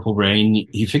or Purple Rain.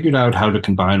 He figured out how to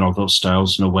combine all those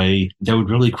styles in a way that would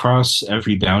really cross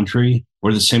every boundary,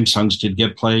 where the same songs did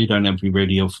get played on every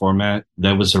radio format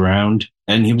that was around.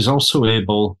 And he was also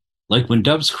able, like When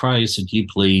Doves Cry is a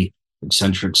deeply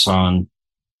eccentric song.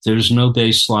 There's no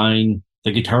bass line.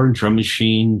 The guitar and drum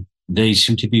machine, they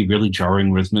seem to be really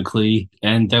jarring rhythmically.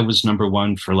 And that was number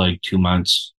one for like 2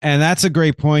 months. And that's a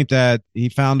great point, that he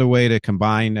found a way to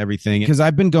combine everything. Because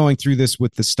I've been going through this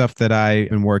with the stuff that I've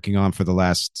been working on for the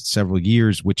last several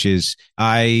years, which is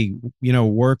I,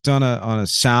 worked on a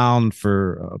sound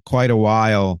for quite a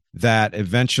while that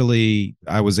eventually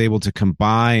I was able to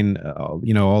combine,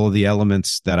 all of the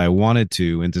elements that I wanted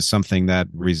to into something that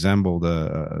resembled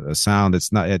a sound.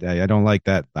 It's not, I don't like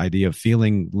that idea of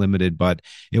feeling limited, but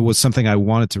it was something I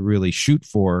wanted to really shoot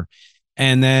for.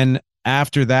 And then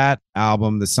after that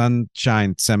album, the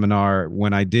Sunshine Seminar,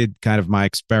 when I did kind of my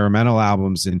experimental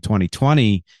albums in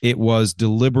 2020, it was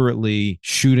deliberately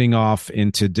shooting off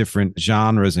into different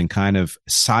genres and kind of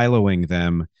siloing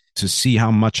them to see how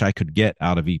much I could get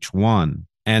out of each one.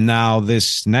 And now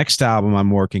this next album I'm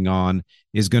working on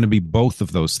is going to be both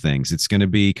of those things. It's going to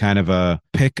be kind of a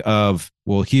pick of,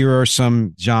 well, here are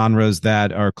some genres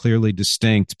that are clearly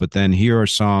distinct, but then here are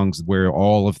songs where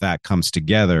all of that comes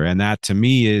together. And that to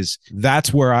me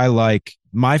that's where I like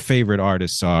my favorite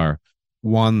artists are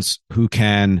ones who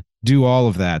can do all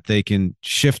of that. They can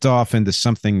shift off into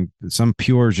some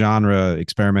pure genre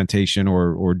experimentation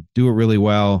or do it really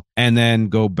well, and then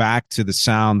go back to the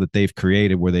sound that they've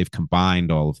created where they've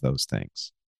combined all of those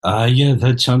things. Yeah,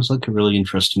 that sounds like a really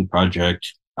interesting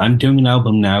project. I'm doing an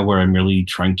album now where I'm really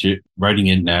writing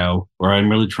it now, where I'm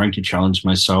really trying to challenge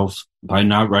myself by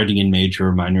not writing in major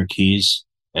or minor keys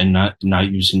and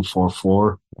not using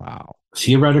 4/4. Wow.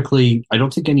 Theoretically, I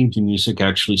don't think any of the music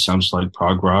actually sounds like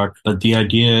prog rock, but the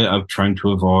idea of trying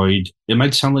to avoid, it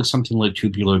might sound like something like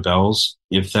Tubular Bells,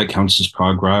 if that counts as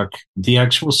prog rock. The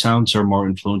actual sounds are more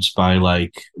influenced by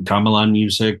like gamelan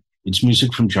music. It's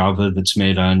music from Java that's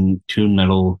made on tuned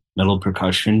metal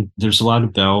percussion. There's a lot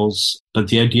of bells, but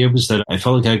the idea was that I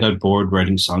felt like I got bored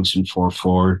writing songs in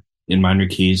 4/4 in minor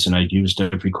keys, and I used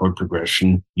every chord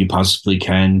progression you possibly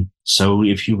can. So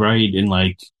if you write in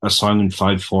like a song in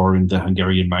 5/4 in the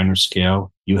Hungarian minor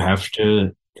scale, you have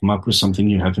to come up with something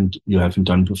you haven't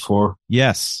done before.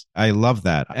 Yes, I love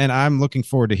that. And I'm looking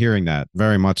forward to hearing that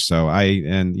very much so.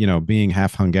 Being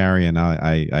half Hungarian,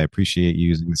 I appreciate you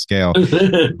using the scale.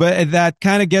 But that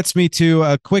kind of gets me to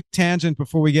a quick tangent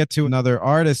before we get to another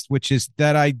artist, which is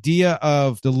that idea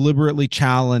of deliberately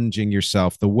challenging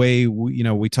yourself, the way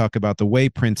we talk about the way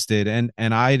Prince did. And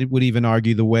I would even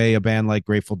argue the way a band like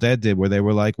Grateful Dead did, where they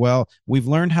were like, well, we've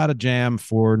learned how to jam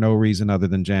for no reason other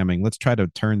than jamming. Let's try to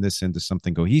turn this into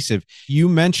something cohesive. You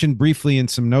mentioned briefly in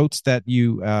some notes that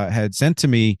you had sent to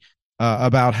me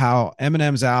about how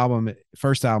Eminem's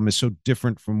first album is so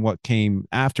different from what came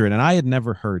after it. And I had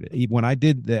never heard it. When I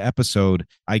did the episode,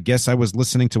 I guess I was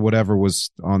listening to whatever was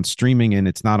on streaming, and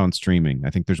it's not on streaming. I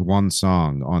think there's one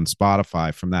song on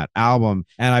Spotify from that album.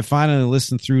 And I finally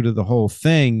listened through to the whole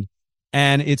thing.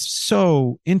 And it's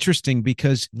so interesting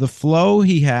because the flow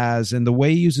he has and the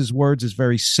way he uses words is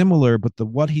very similar, but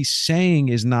what he's saying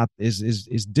is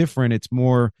different. It's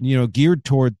more, geared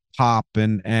toward pop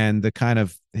and the kind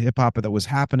of hip hop that was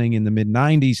happening in the mid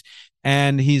 90s.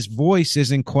 And his voice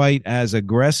isn't quite as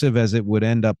aggressive as it would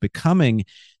end up becoming.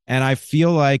 And I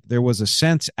feel like there was a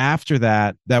sense after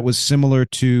that was similar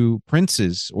to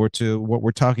Prince's, or to what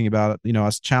we're talking about,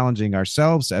 us challenging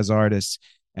ourselves as artists.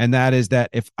 And that is that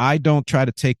if I don't try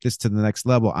to take this to the next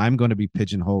level, I'm going to be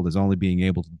pigeonholed as only being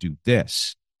able to do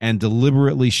this. And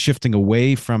deliberately shifting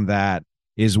away from that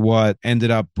is what ended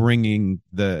up bringing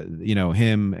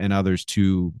him and others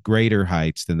to greater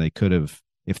heights than they could have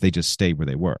if they just stayed where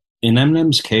they were. In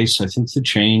Eminem's case, I think the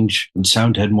change in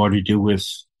sound had more to do with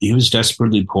he was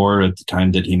desperately poor at the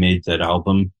time that he made that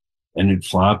album, and it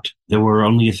flopped. There were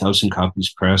only 1,000 copies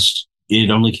pressed.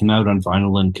 It only came out on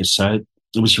vinyl and cassette.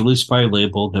 It was released by a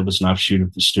label that was an offshoot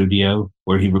of the studio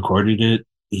where he recorded it.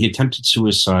 He attempted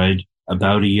suicide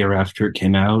about a year after it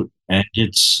came out, and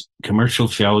its commercial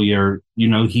failure,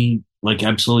 he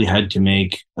absolutely had to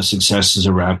make a success as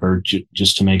a rapper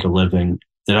just to make a living.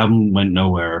 That album went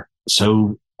nowhere.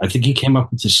 So I think he came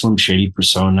up with the Slim Shady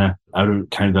persona out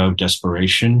of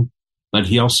desperation, but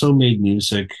he also made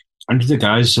music under the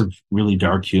guise of really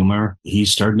dark humor. He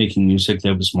started making music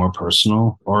that was more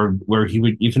personal, or where he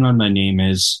would, even on My Name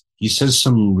Is, he says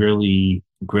some really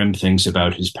grim things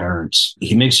about his parents.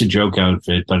 He makes a joke out of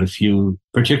it, but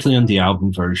particularly on the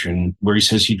album version, where he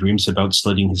says he dreams about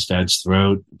slitting his dad's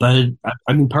throat. But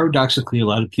paradoxically, a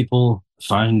lot of people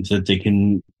find that they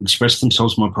can express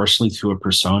themselves more personally through a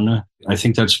persona. I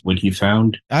think that's what he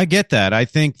found. I get that. I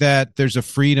think that there's a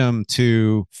freedom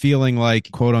to feeling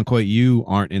like, quote unquote, you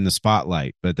aren't in the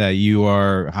spotlight, but that you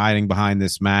are hiding behind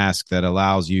this mask that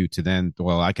allows you to then,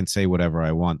 I can say whatever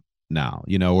I want now,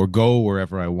 or go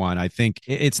wherever I want. I think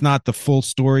it's not the full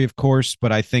story, of course,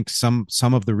 but I think some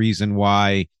of the reason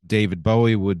why David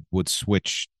Bowie would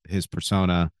switch his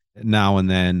persona now and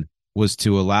then was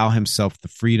to allow himself the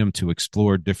freedom to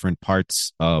explore different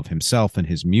parts of himself and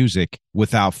his music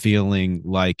without feeling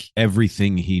like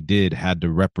everything he did had to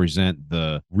represent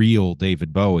the real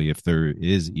David Bowie, if there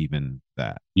is even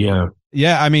that. Yeah.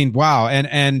 Yeah, wow.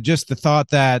 And just the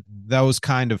thought that those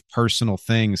kind of personal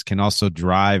things can also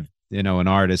drive an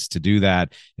artist to do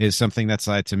that is something that's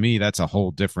to me, that's a whole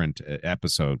different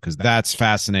episode, because that's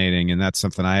fascinating. And that's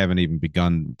something I haven't even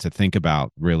begun to think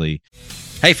about, really.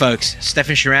 Hey folks,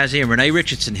 Stefan Shirazi and Renee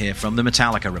Richardson here from the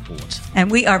Metallica Report. And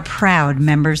we are proud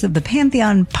members of the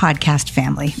Pantheon podcast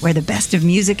family, where the best of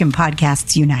music and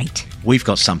podcasts unite. We've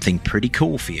got something pretty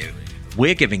cool for you.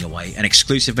 We're giving away an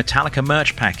exclusive Metallica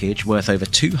merch package worth over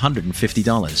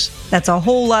 $250. That's a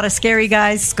whole lot of Scary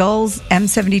Guys, Skulls,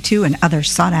 M72, and other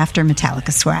sought-after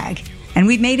Metallica swag. And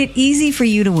we've made it easy for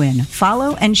you to win.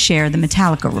 Follow and share the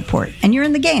Metallica Report, and you're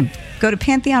in the game. Go to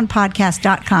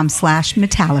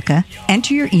pantheonpodcast.com/Metallica,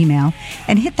 enter your email,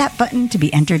 and hit that button to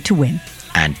be entered to win.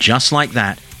 And just like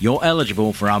that, you're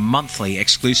eligible for our monthly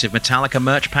exclusive Metallica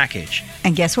merch package.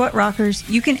 And guess what, rockers?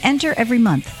 You can enter every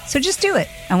month, so just do it.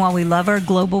 And while we love our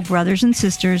global brothers and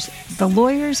sisters, the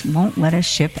lawyers won't let us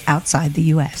ship outside the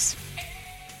U.S.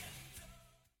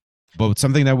 But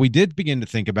something that we did begin to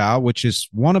think about, which is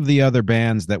one of the other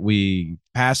bands that we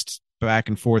passed back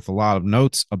and forth a lot of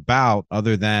notes about,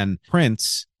 other than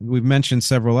Prince. We've mentioned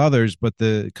several others, but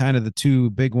the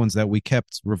two big ones that we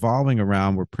kept revolving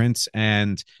around were Prince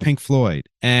and Pink Floyd.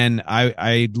 And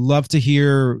I'd love to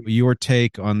hear your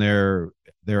take on their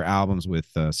albums with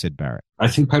Syd Barrett. I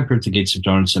think Piper at the Gates of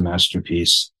Dawn is a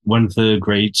masterpiece. One of the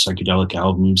great psychedelic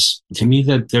albums. To me,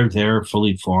 that they're there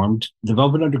fully formed. The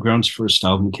Velvet Underground's first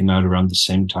album came out around the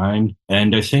same time.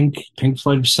 And I think Pink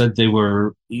Floyd have said they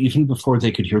were, even before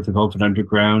they could hear the Velvet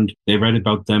Underground, they read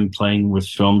about them playing with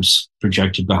films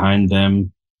projected behind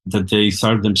them, that they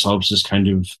thought of themselves as kind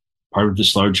of part of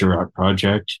this larger art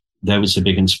project. that was a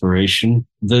big inspiration.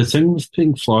 The thing with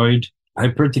Pink Floyd,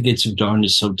 Piper at the Gates of Dawn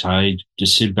is so tied to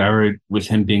Syd Barrett, with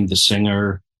him being the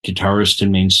singer, guitarist,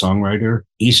 and main songwriter.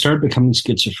 He started becoming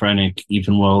schizophrenic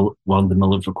even while in the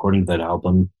middle of recording that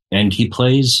album. And he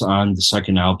plays on the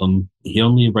second album. He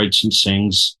only writes and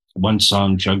sings one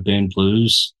song, Jug Band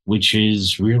Blues, which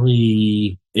is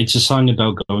really, it's a song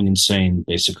about going insane,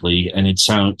 basically. And it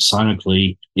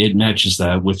sonically, it matches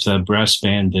that with a brass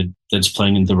band that's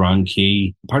playing in the wrong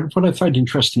key. Part of what I find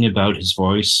interesting about his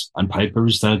voice on Piper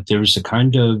is that there's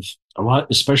a lot,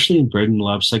 especially in Britain, a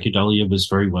lot of psychedelia was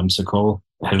very whimsical.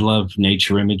 I love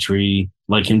nature imagery,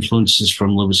 like influences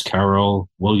from Lewis Carroll,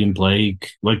 William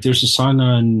Blake. Like there's a song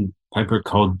on Piper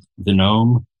called The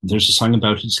Gnome. There's a song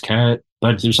about his cat,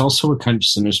 but there's also a kind of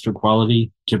sinister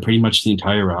quality to pretty much the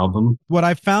entire album. What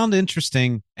I found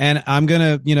interesting, and I'm going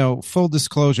to, full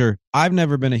disclosure, I've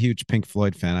never been a huge Pink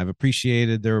Floyd fan. I've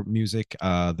appreciated their music.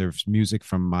 There's music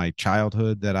from my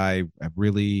childhood that I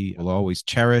really will always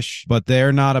cherish, but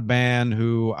they're not a band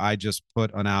who I just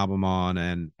put an album on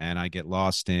and I get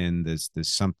lost in. It's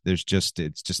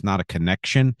just not a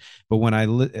connection. But when I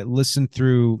listen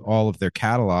through all of their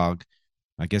catalog,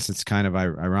 I guess it's kind of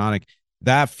ironic.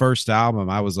 That first album,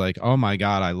 I was like, oh my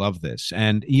God, I love this.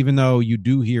 And even though you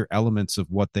do hear elements of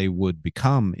what they would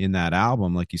become in that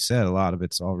album, like you said, a lot of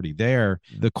it's already there.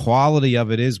 The quality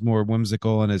of it is more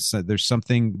whimsical, and there's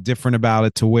something different about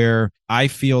it to where I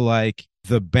feel like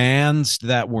the bands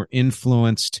that were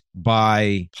influenced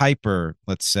by Piper,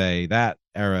 let's say that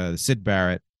era, Syd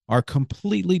Barrett, are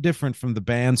completely different from the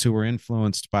bands who were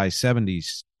influenced by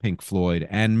 70s Pink Floyd,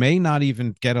 and may not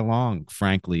even get along,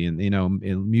 frankly, and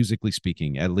musically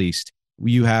speaking. At least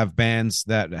you have bands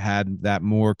that had that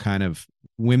more kind of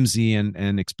whimsy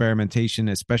and experimentation,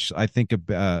 especially I think of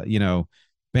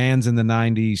bands in the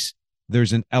 90s.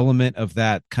 There's an element of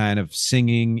that kind of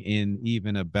singing in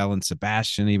even a Bell and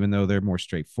Sebastian, even though they're more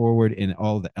straightforward, in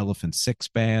all the Elephant Six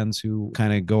bands who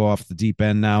kind of go off the deep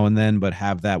end now and then, but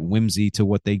have that whimsy to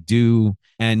what they do.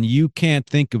 And you can't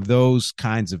think of those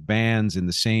kinds of bands in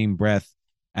the same breath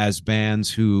as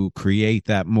bands who create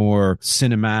that more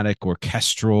cinematic,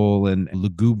 orchestral, and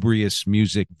lugubrious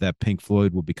music that Pink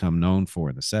Floyd will become known for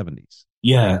in the 70s.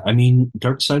 Yeah, I mean,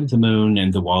 Dark Side of the Moon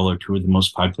and The Wall are two of the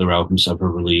most popular albums ever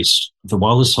released. The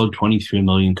Wall has sold 23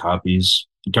 million copies.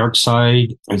 Dark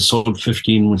Side has sold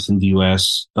 15 within the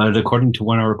US, but according to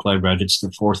one article I read, it's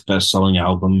the fourth best-selling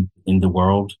album in the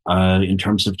world in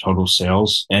terms of total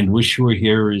sales. And Wish You Were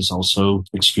Here is also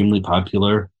extremely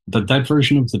popular. But that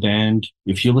version of the band,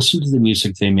 if you listen to the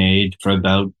music they made for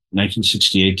about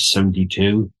 1968 to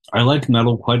 72, I like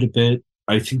metal quite a bit.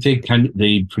 I think they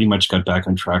pretty much got back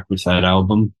on track with that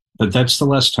album, but that's the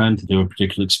last time that they were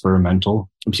particularly experimental.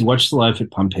 If you watch the Live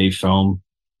at Pompeii film,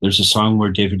 there's a song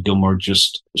where David Gilmour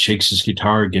just shakes his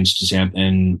guitar against his amp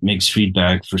and makes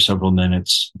feedback for several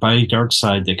minutes. By Dark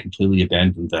Side, they completely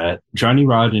abandoned that. Johnny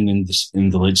Rotten in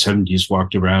the late 70s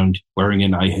walked around wearing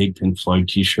an I Hate Pink Floyd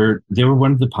t-shirt. They were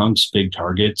one of the punk's big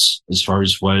targets as far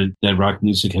as that rock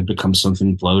music had become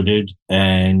something bloated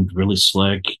and really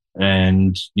slick.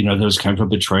 And, there was kind of a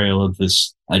betrayal of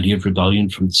this idea of rebellion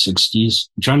from the 60s.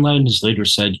 John Lennon has later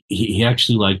said he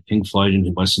actually liked Pink Floyd and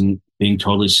he wasn't being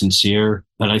totally sincere.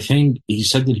 But I think he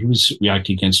said that he was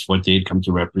reacting against what they had come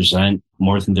to represent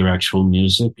more than their actual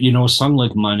music. A song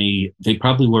like Money, they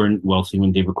probably weren't wealthy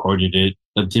when they recorded it,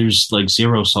 but there's like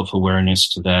zero self-awareness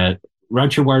to that.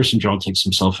 Roger Waters and John takes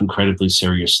himself incredibly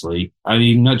seriously.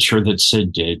 I'm not sure that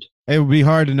Sid did. It would be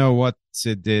hard to know what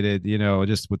Sid did,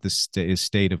 just with his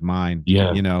state of mind.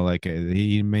 Yeah. He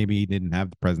didn't have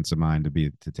the presence of mind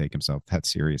to take himself that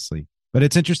seriously. But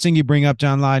it's interesting you bring up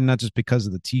John Lydon, not just because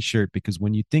of the T-shirt, because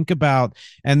when you think about,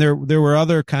 and there were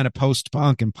other kind of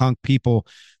post-punk and punk people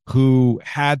who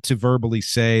had to verbally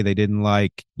say they didn't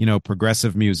like,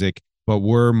 progressive music, but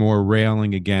were more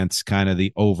railing against kind of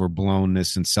the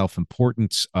overblownness and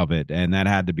self-importance of it. And that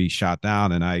had to be shot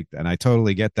down. And I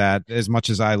totally get that. As much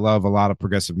as I love a lot of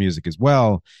progressive music as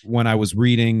well, when I was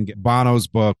reading Bono's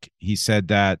book, he said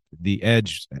that The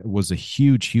Edge was a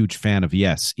huge, huge fan of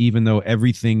Yes, even though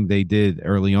everything they did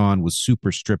early on was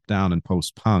super stripped down and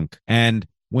post-punk. And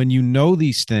when you know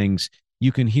these things,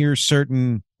 you can hear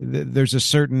there's a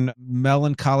certain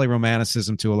melancholy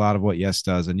romanticism to a lot of what Yes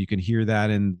does. And you can hear that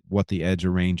in what the Edge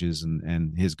arranges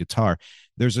and his guitar.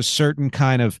 There's a certain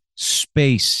kind of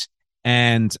space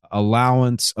and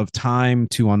allowance of time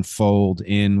to unfold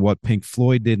in what Pink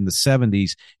Floyd did in the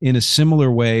 70s in a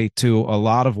similar way to a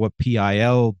lot of what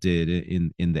PIL did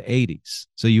in the 80s.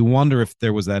 So you wonder if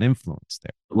there was that influence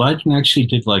there. Lydon actually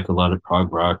did like a lot of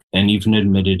prog rock and even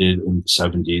admitted it in the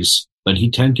 70s. but he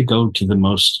tended to go to the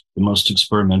most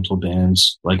experimental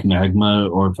bands like Magma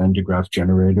or Van de Graaff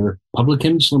Generator. Public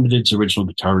Image Limited's original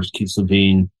guitarist Keith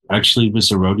Levine actually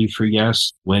was a roadie for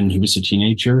Yes when he was a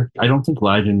teenager. I don't think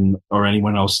Lydon or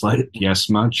anyone else liked Yes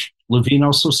much. Levine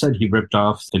also said he ripped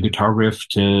off the guitar riff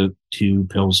to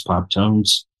Pill's Pop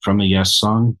Tones from a Yes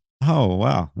song. Oh,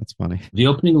 wow. That's funny. The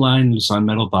opening line is on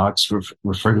Metal Box,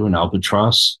 refer to an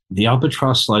albatross. The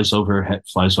albatross flies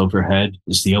overhead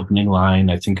is the opening line,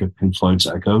 I think, of Pink Floyd's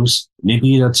Echoes.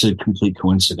 Maybe that's a complete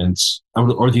coincidence.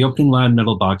 Or the opening line,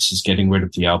 Metal Box, is getting rid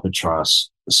of the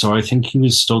albatross. So I think he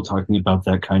was still talking about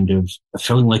that kind of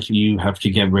feeling like you have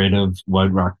to get rid of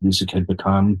what rock music had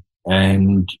become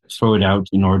and throw it out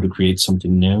in order to create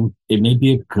something new. It may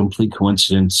be a complete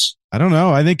coincidence. I don't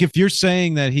know. I think if you're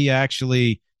saying that he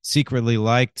actually secretly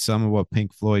liked some of what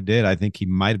Pink Floyd did, I think he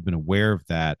might have been aware of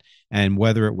that, and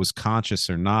whether it was conscious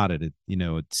or not, it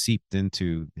seeped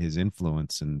into his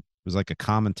influence and was like a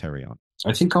commentary on it.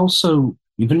 I think also,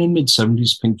 even in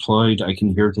mid-70s Pink Floyd, I can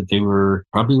hear that they were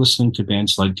probably listening to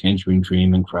bands like Tangerine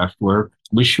Dream and Kraftwerk.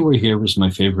 Wish You Were Here was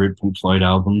my favorite Pink Floyd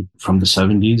album from the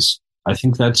 70s. I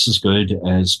think that's as good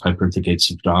as Piper at the Gates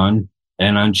of Dawn.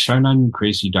 And on Shine On You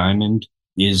Crazy Diamond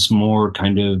is more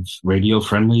kind of radio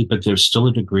friendly, but there's still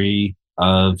a degree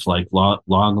of like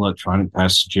long electronic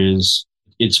passages.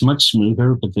 It's much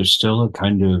smoother, but there's still a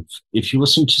kind of, if you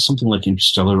listen to something like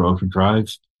Interstellar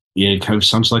Overdrive, it kind of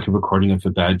sounds like a recording of a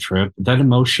bad trip. That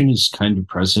emotion is kind of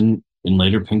present in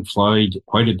later Pink Floyd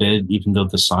quite a bit, even though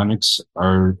the sonics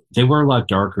they were a lot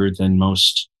darker than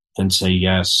say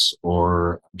Yes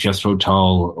or Jethro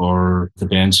Tull or the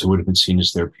bands who would have been seen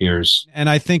as their peers. And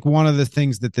I think one of the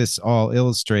things that this all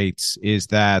illustrates is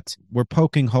that we're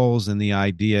poking holes in the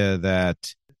idea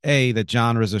that that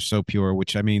genres are so pure,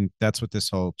 which, I mean, that's what this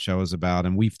whole show is about,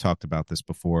 and we've talked about this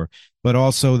before, but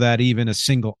also that even a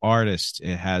single artist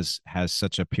has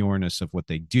such a pureness of what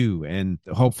they do. And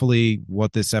hopefully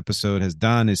what this episode has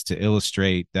done is to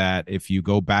illustrate that if you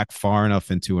go back far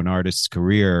enough into an artist's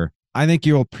career, I think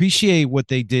you'll appreciate what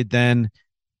they did then,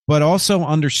 but also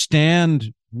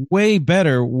understand way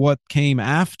better what came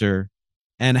after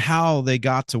and how they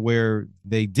got to where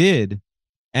they did,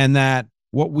 and that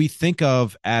what we think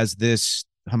of as this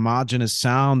homogenous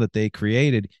sound that they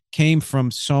created came from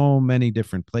so many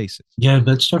different places. Yeah,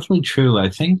 that's definitely true. I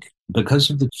think because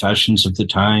of the fashions of the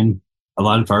time, a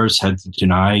lot of artists had to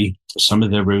deny some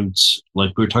of their roots,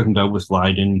 like we were talking about with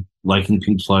Lydon liking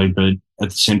Pink Floyd, but at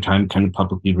the same time kind of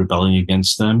publicly rebelling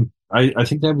against them. I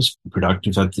think that was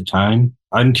productive at the time.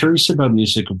 I'm curious about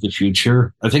music of the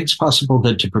future. I think it's possible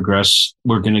that to progress,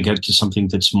 we're going to get to something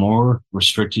that's more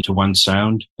restricted to one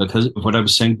sound, because of what I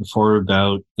was saying before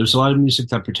about there's a lot of music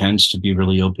that pretends to be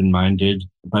really open-minded,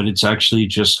 but it's actually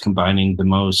just combining the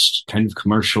most kind of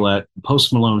commercial.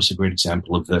 Post Malone is a great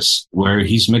example of this, where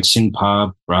he's mixing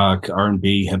pop, rock,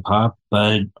 R&B, hip-hop,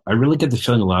 but I really get the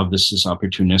feeling a lot of this is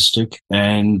opportunistic,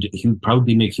 and he would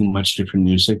probably be making much different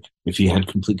music if he had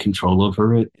complete control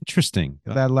over it. Interesting.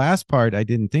 That last part I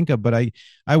didn't think of, but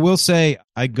I will say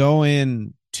I go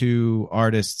in to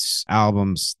artists'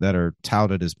 albums that are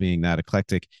touted as being that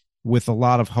eclectic with a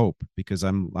lot of hope, because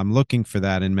I'm looking for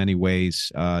that in many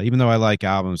ways. Even though I like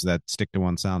albums that stick to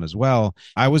one sound as well,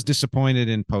 I was disappointed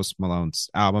in Post Malone's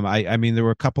album. I mean, there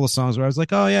were a couple of songs where I was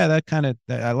like, oh yeah,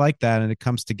 I like that, and it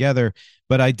comes together.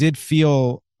 But I did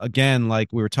feel, again, like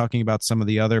we were talking about some of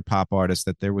the other pop artists,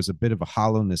 that there was a bit of a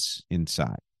hollowness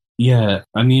inside. Yeah,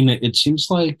 I mean, it seems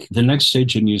like the next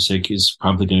stage of music is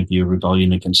probably going to be a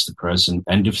rebellion against the present.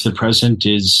 And if the present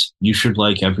is, you should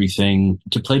like everything,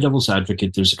 to play devil's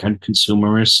advocate, there's a kind of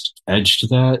consumerist edge to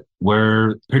that,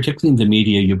 where particularly in the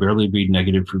media, you barely read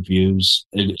negative reviews,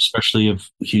 especially of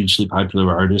hugely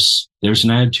popular artists. There's an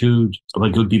attitude,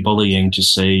 like it would be bullying to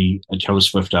say a Taylor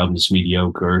Swift album is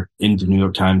mediocre in the New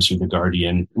York Times or The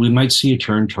Guardian. We might see a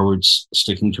turn towards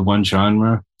sticking to one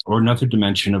genre, or another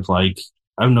dimension of like,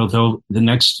 I don't know, though, the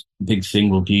next big thing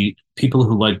will be people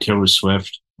who like Taylor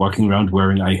Swift walking around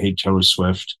wearing I Hate Taylor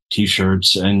Swift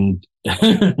t-shirts. And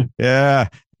yeah,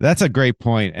 that's a great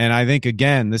point. And I think,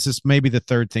 again, this is maybe the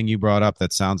third thing you brought up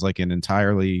that sounds like an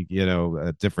entirely,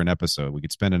 a different episode. We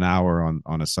could spend an hour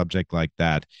on a subject like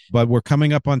that, but we're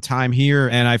coming up on time here.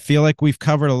 And I feel like we've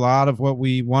covered a lot of what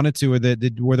we wanted to.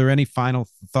 Were there any final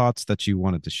thoughts that you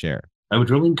wanted to share? I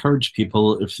would really encourage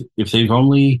people, if they've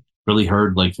only really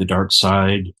heard like the Dark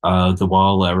Side, the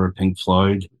Wall era Pink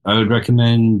Floyd, I would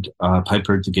recommend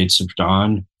Piper at the Gates of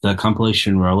Dawn, the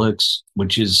compilation Relics,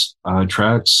 which is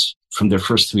tracks from their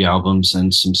first 3 albums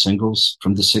and some singles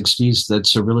from the 60s.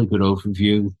 That's a really good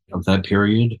overview of that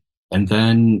period. And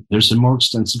then there's a more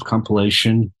extensive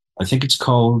compilation. I think it's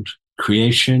called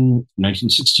Creation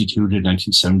 1962 to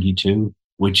 1972,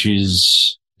 which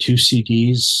is 2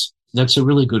 CDs. That's a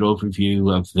really good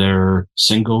overview of their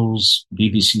singles,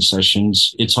 BBC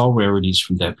sessions. It's all rarities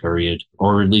from that period,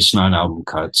 or at least non-album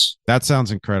cuts. That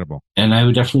sounds incredible. And I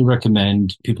would definitely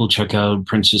recommend people check out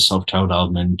Prince's self-titled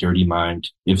album and Dirty Mind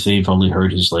if they've only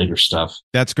heard his later stuff.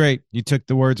 That's great. You took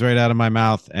the words right out of my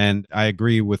mouth, and I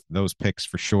agree with those picks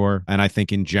for sure. And I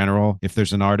think in general, if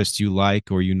there's an artist you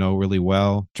like or you know really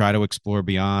well, try to explore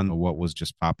beyond what was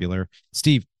just popular.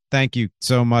 Steve, thank you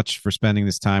so much for spending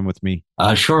this time with me.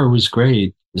 Sure, it was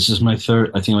great. This is my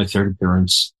third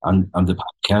appearance on the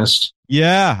podcast.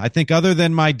 Yeah, I think other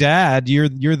than my dad, you're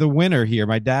the winner here.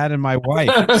 My dad and my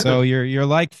wife. So you're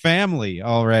like family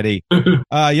already.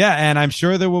 Yeah, and I'm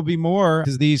sure there will be more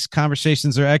because these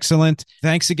conversations are excellent.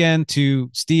 Thanks again to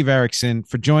Steve Erickson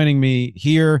for joining me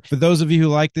here. For those of you who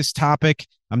like this topic,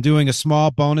 I'm doing a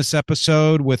small bonus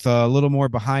episode with a little more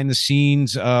behind the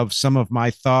scenes of some of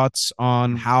my thoughts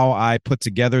on how I put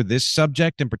together this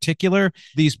subject in particular.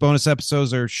 These bonus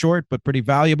episodes are short, but pretty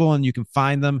valuable, and you can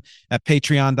find them at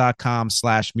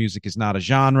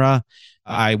patreon.com/musicisnotagenre.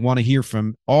 I want to hear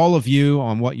from all of you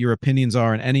on what your opinions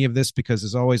are on any of this, because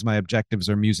as always, my objectives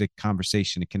are music,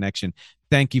 conversation, and connection.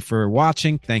 Thank you for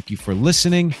watching. Thank you for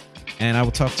listening, and I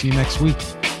will talk to you next week.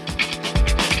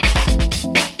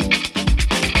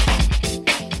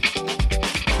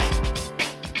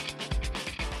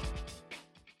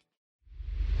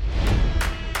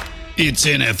 It's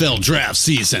NFL draft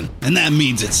season, and that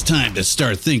means it's time to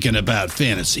start thinking about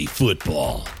fantasy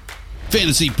football.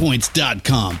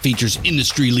 FantasyPoints.com features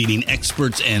industry-leading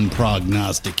experts and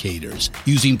prognosticators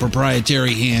using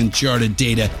proprietary hand-charted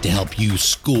data to help you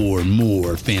score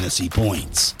more fantasy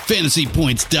points.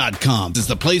 FantasyPoints.com is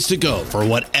the place to go for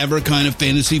whatever kind of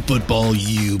fantasy football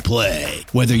you play.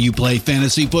 Whether you play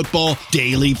fantasy football,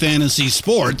 daily fantasy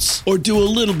sports, or do a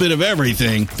little bit of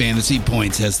everything, Fantasy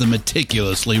Points has the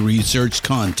meticulously researched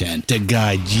content to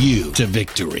guide you to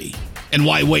victory. And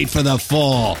why wait for the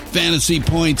fall? Fantasy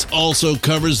Points also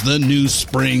covers the new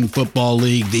spring football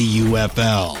league, the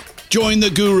UFL. Join the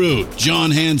guru,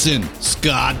 John Hansen,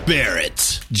 Scott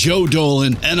Barrett, Joe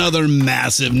Dolan, and other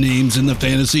massive names in the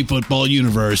fantasy football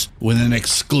universe with an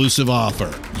exclusive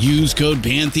offer. Use code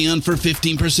Pantheon for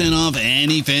 15% off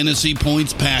any Fantasy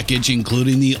Points package,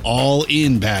 including the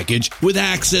all-in package, with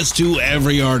access to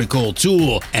every article,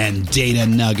 tool, and data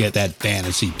nugget that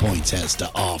Fantasy Points has to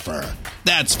offer.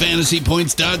 That's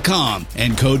FantasyPoints.com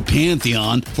and code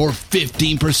Pantheon for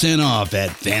 15% off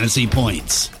at Fantasy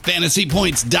Points.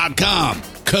 FantasyPoints.com,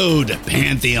 code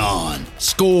Pantheon.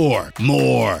 Score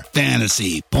more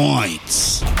fantasy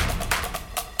points.